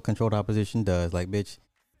 This is what controlled opposition does. Like, bitch,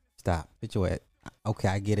 stop. Bitch, your ass. Okay,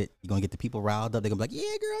 I get it. You're going to get the people riled up. They're going to be like,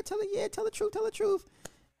 yeah, girl, tell the truth.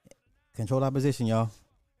 Controlled opposition, y'all.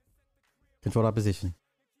 Controlled opposition.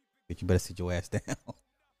 Bitch, you better sit your ass down.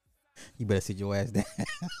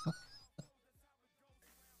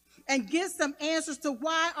 And get some answers to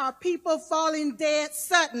why are people falling dead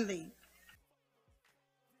suddenly.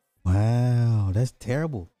 Wow, that's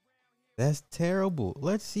terrible.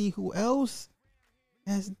 Let's see who else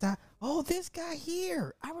has died. Oh, this guy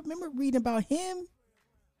here. I remember reading about him.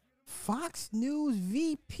 Fox News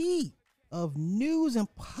VP of News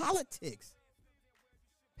and Politics.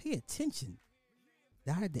 Pay attention.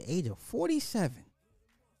 Died at the age of 47.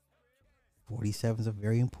 47 is a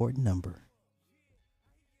very important number.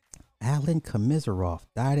 Alan Komisarov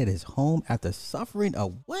died at his home after suffering a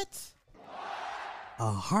what?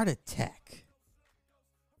 A heart attack.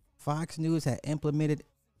 Fox News had implemented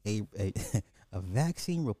a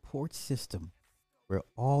vaccine report system where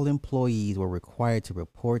all employees were required to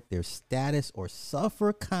report their status or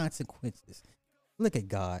suffer consequences. Look at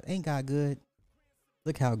God. Ain't God good?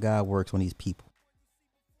 Look how God works on these people.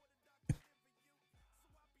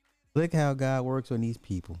 Look how God works on these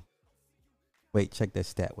people. Wait, check that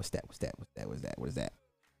stat. What's that? What is that?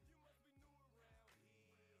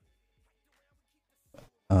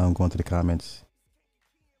 Going to the comments.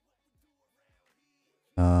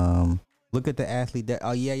 Look at the athlete that.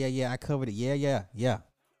 Oh yeah. I covered it. Yeah.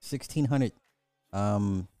 1,600.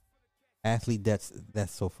 Athlete deaths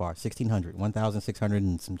so far. 1,600. 1,600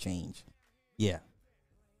 and some change. Yeah.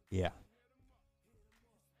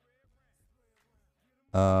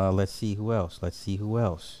 Let's see who else.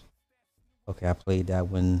 Okay, I played that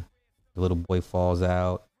when the little boy falls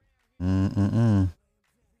out.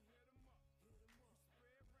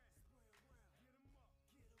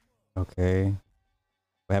 Okay.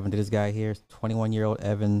 What happened to this guy here? 21-year-old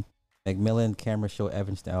Evan McMillan. Camera show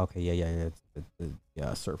Evan. Okay, yeah. It's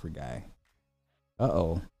the surfer guy.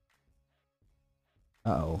 Uh-oh.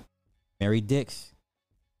 Mary Dix.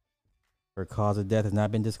 Her cause of death has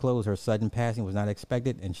not been disclosed. Her sudden passing was not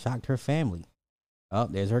expected and shocked her family. Oh,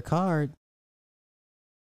 there's her card.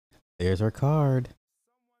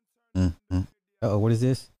 Uh-oh, what is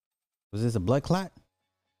this? Was this a blood clot?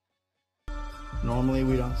 Normally,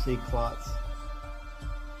 we don't see clots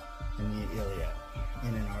in the iliac,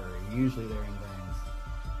 in an artery. Usually, they're in veins.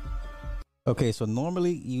 Okay, so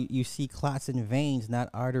normally you see clots in veins, not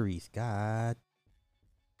arteries. God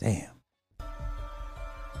damn.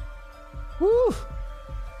 Woo!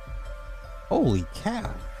 Holy cow.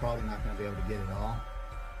 I'm probably not going to be able to get it all.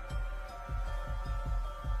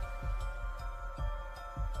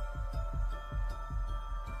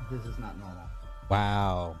 This is not normal.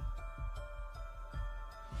 Wow.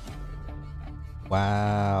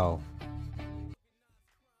 Wow.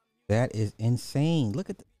 That is insane. Look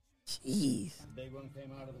at the... Jeez. The big one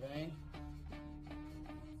came out of the vein.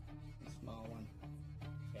 The small one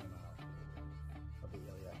came out of the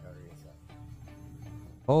iliac artery itself.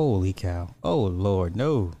 Holy cow. Oh, Lord.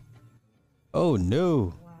 No. Oh,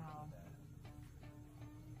 no. Wow.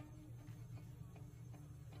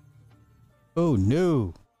 Oh,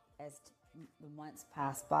 no. As the months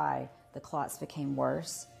passed by, the clots became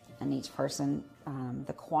worse, and each person,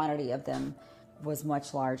 the quantity of them was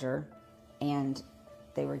much larger, and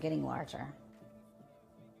they were getting larger.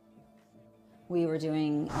 We were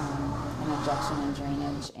doing an injection and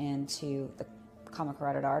drainage into the common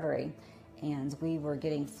carotid artery, and we were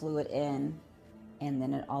getting fluid in, and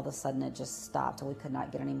then all of a sudden it just stopped, and we could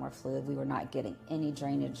not get any more fluid. We were not getting any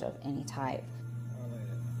drainage of any type. Oh,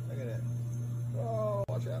 look at it. Oh,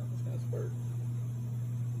 watch out. It's going to spurt.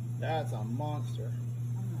 That's a monster.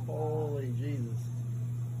 Holy Jesus.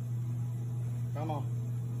 Come on.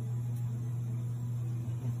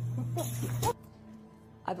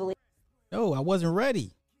 I believe. No, I wasn't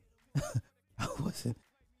ready. I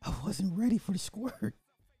wasn't ready for the squirt.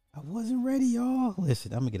 I wasn't ready, y'all.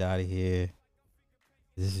 Listen, I'm gonna get out of here.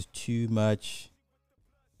 This is too much.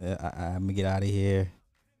 I'm gonna get out of here.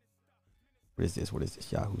 What is this? What is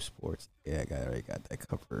this? Yahoo Sports. Yeah, I already got that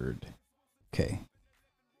covered. Okay.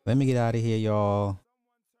 Let me get out of here, y'all.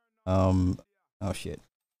 Oh shit.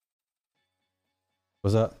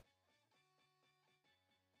 What's up?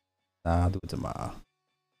 Nah, I'll do it tomorrow.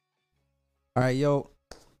 All right, yo.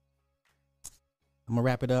 I'm gonna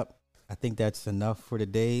wrap it up. I think that's enough for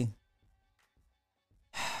today.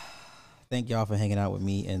 Thank y'all for hanging out with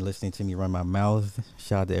me and listening to me run my mouth.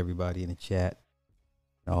 Shout out to everybody in the chat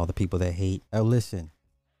and all the people that hate. Oh, listen,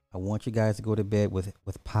 I want you guys to go to bed with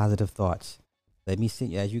positive thoughts. Let me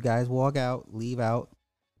send you, as you guys walk out, leave out,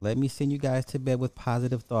 let me send you guys to bed with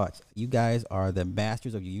positive thoughts. You guys are the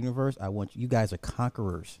masters of your universe. I want you guys are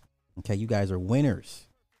conquerors. Okay, you guys are winners.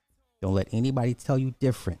 Don't let anybody tell you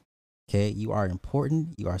different. Okay, you are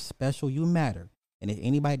important. You are special. You matter. And if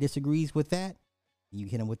anybody disagrees with that, you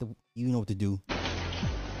hit them with the, you know what to do.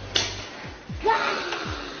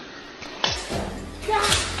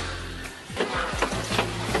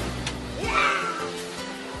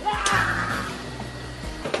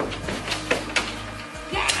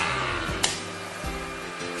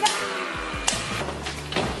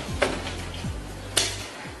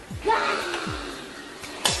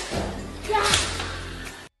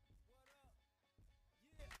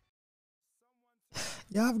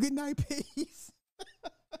 Y'all have a good night. Peace.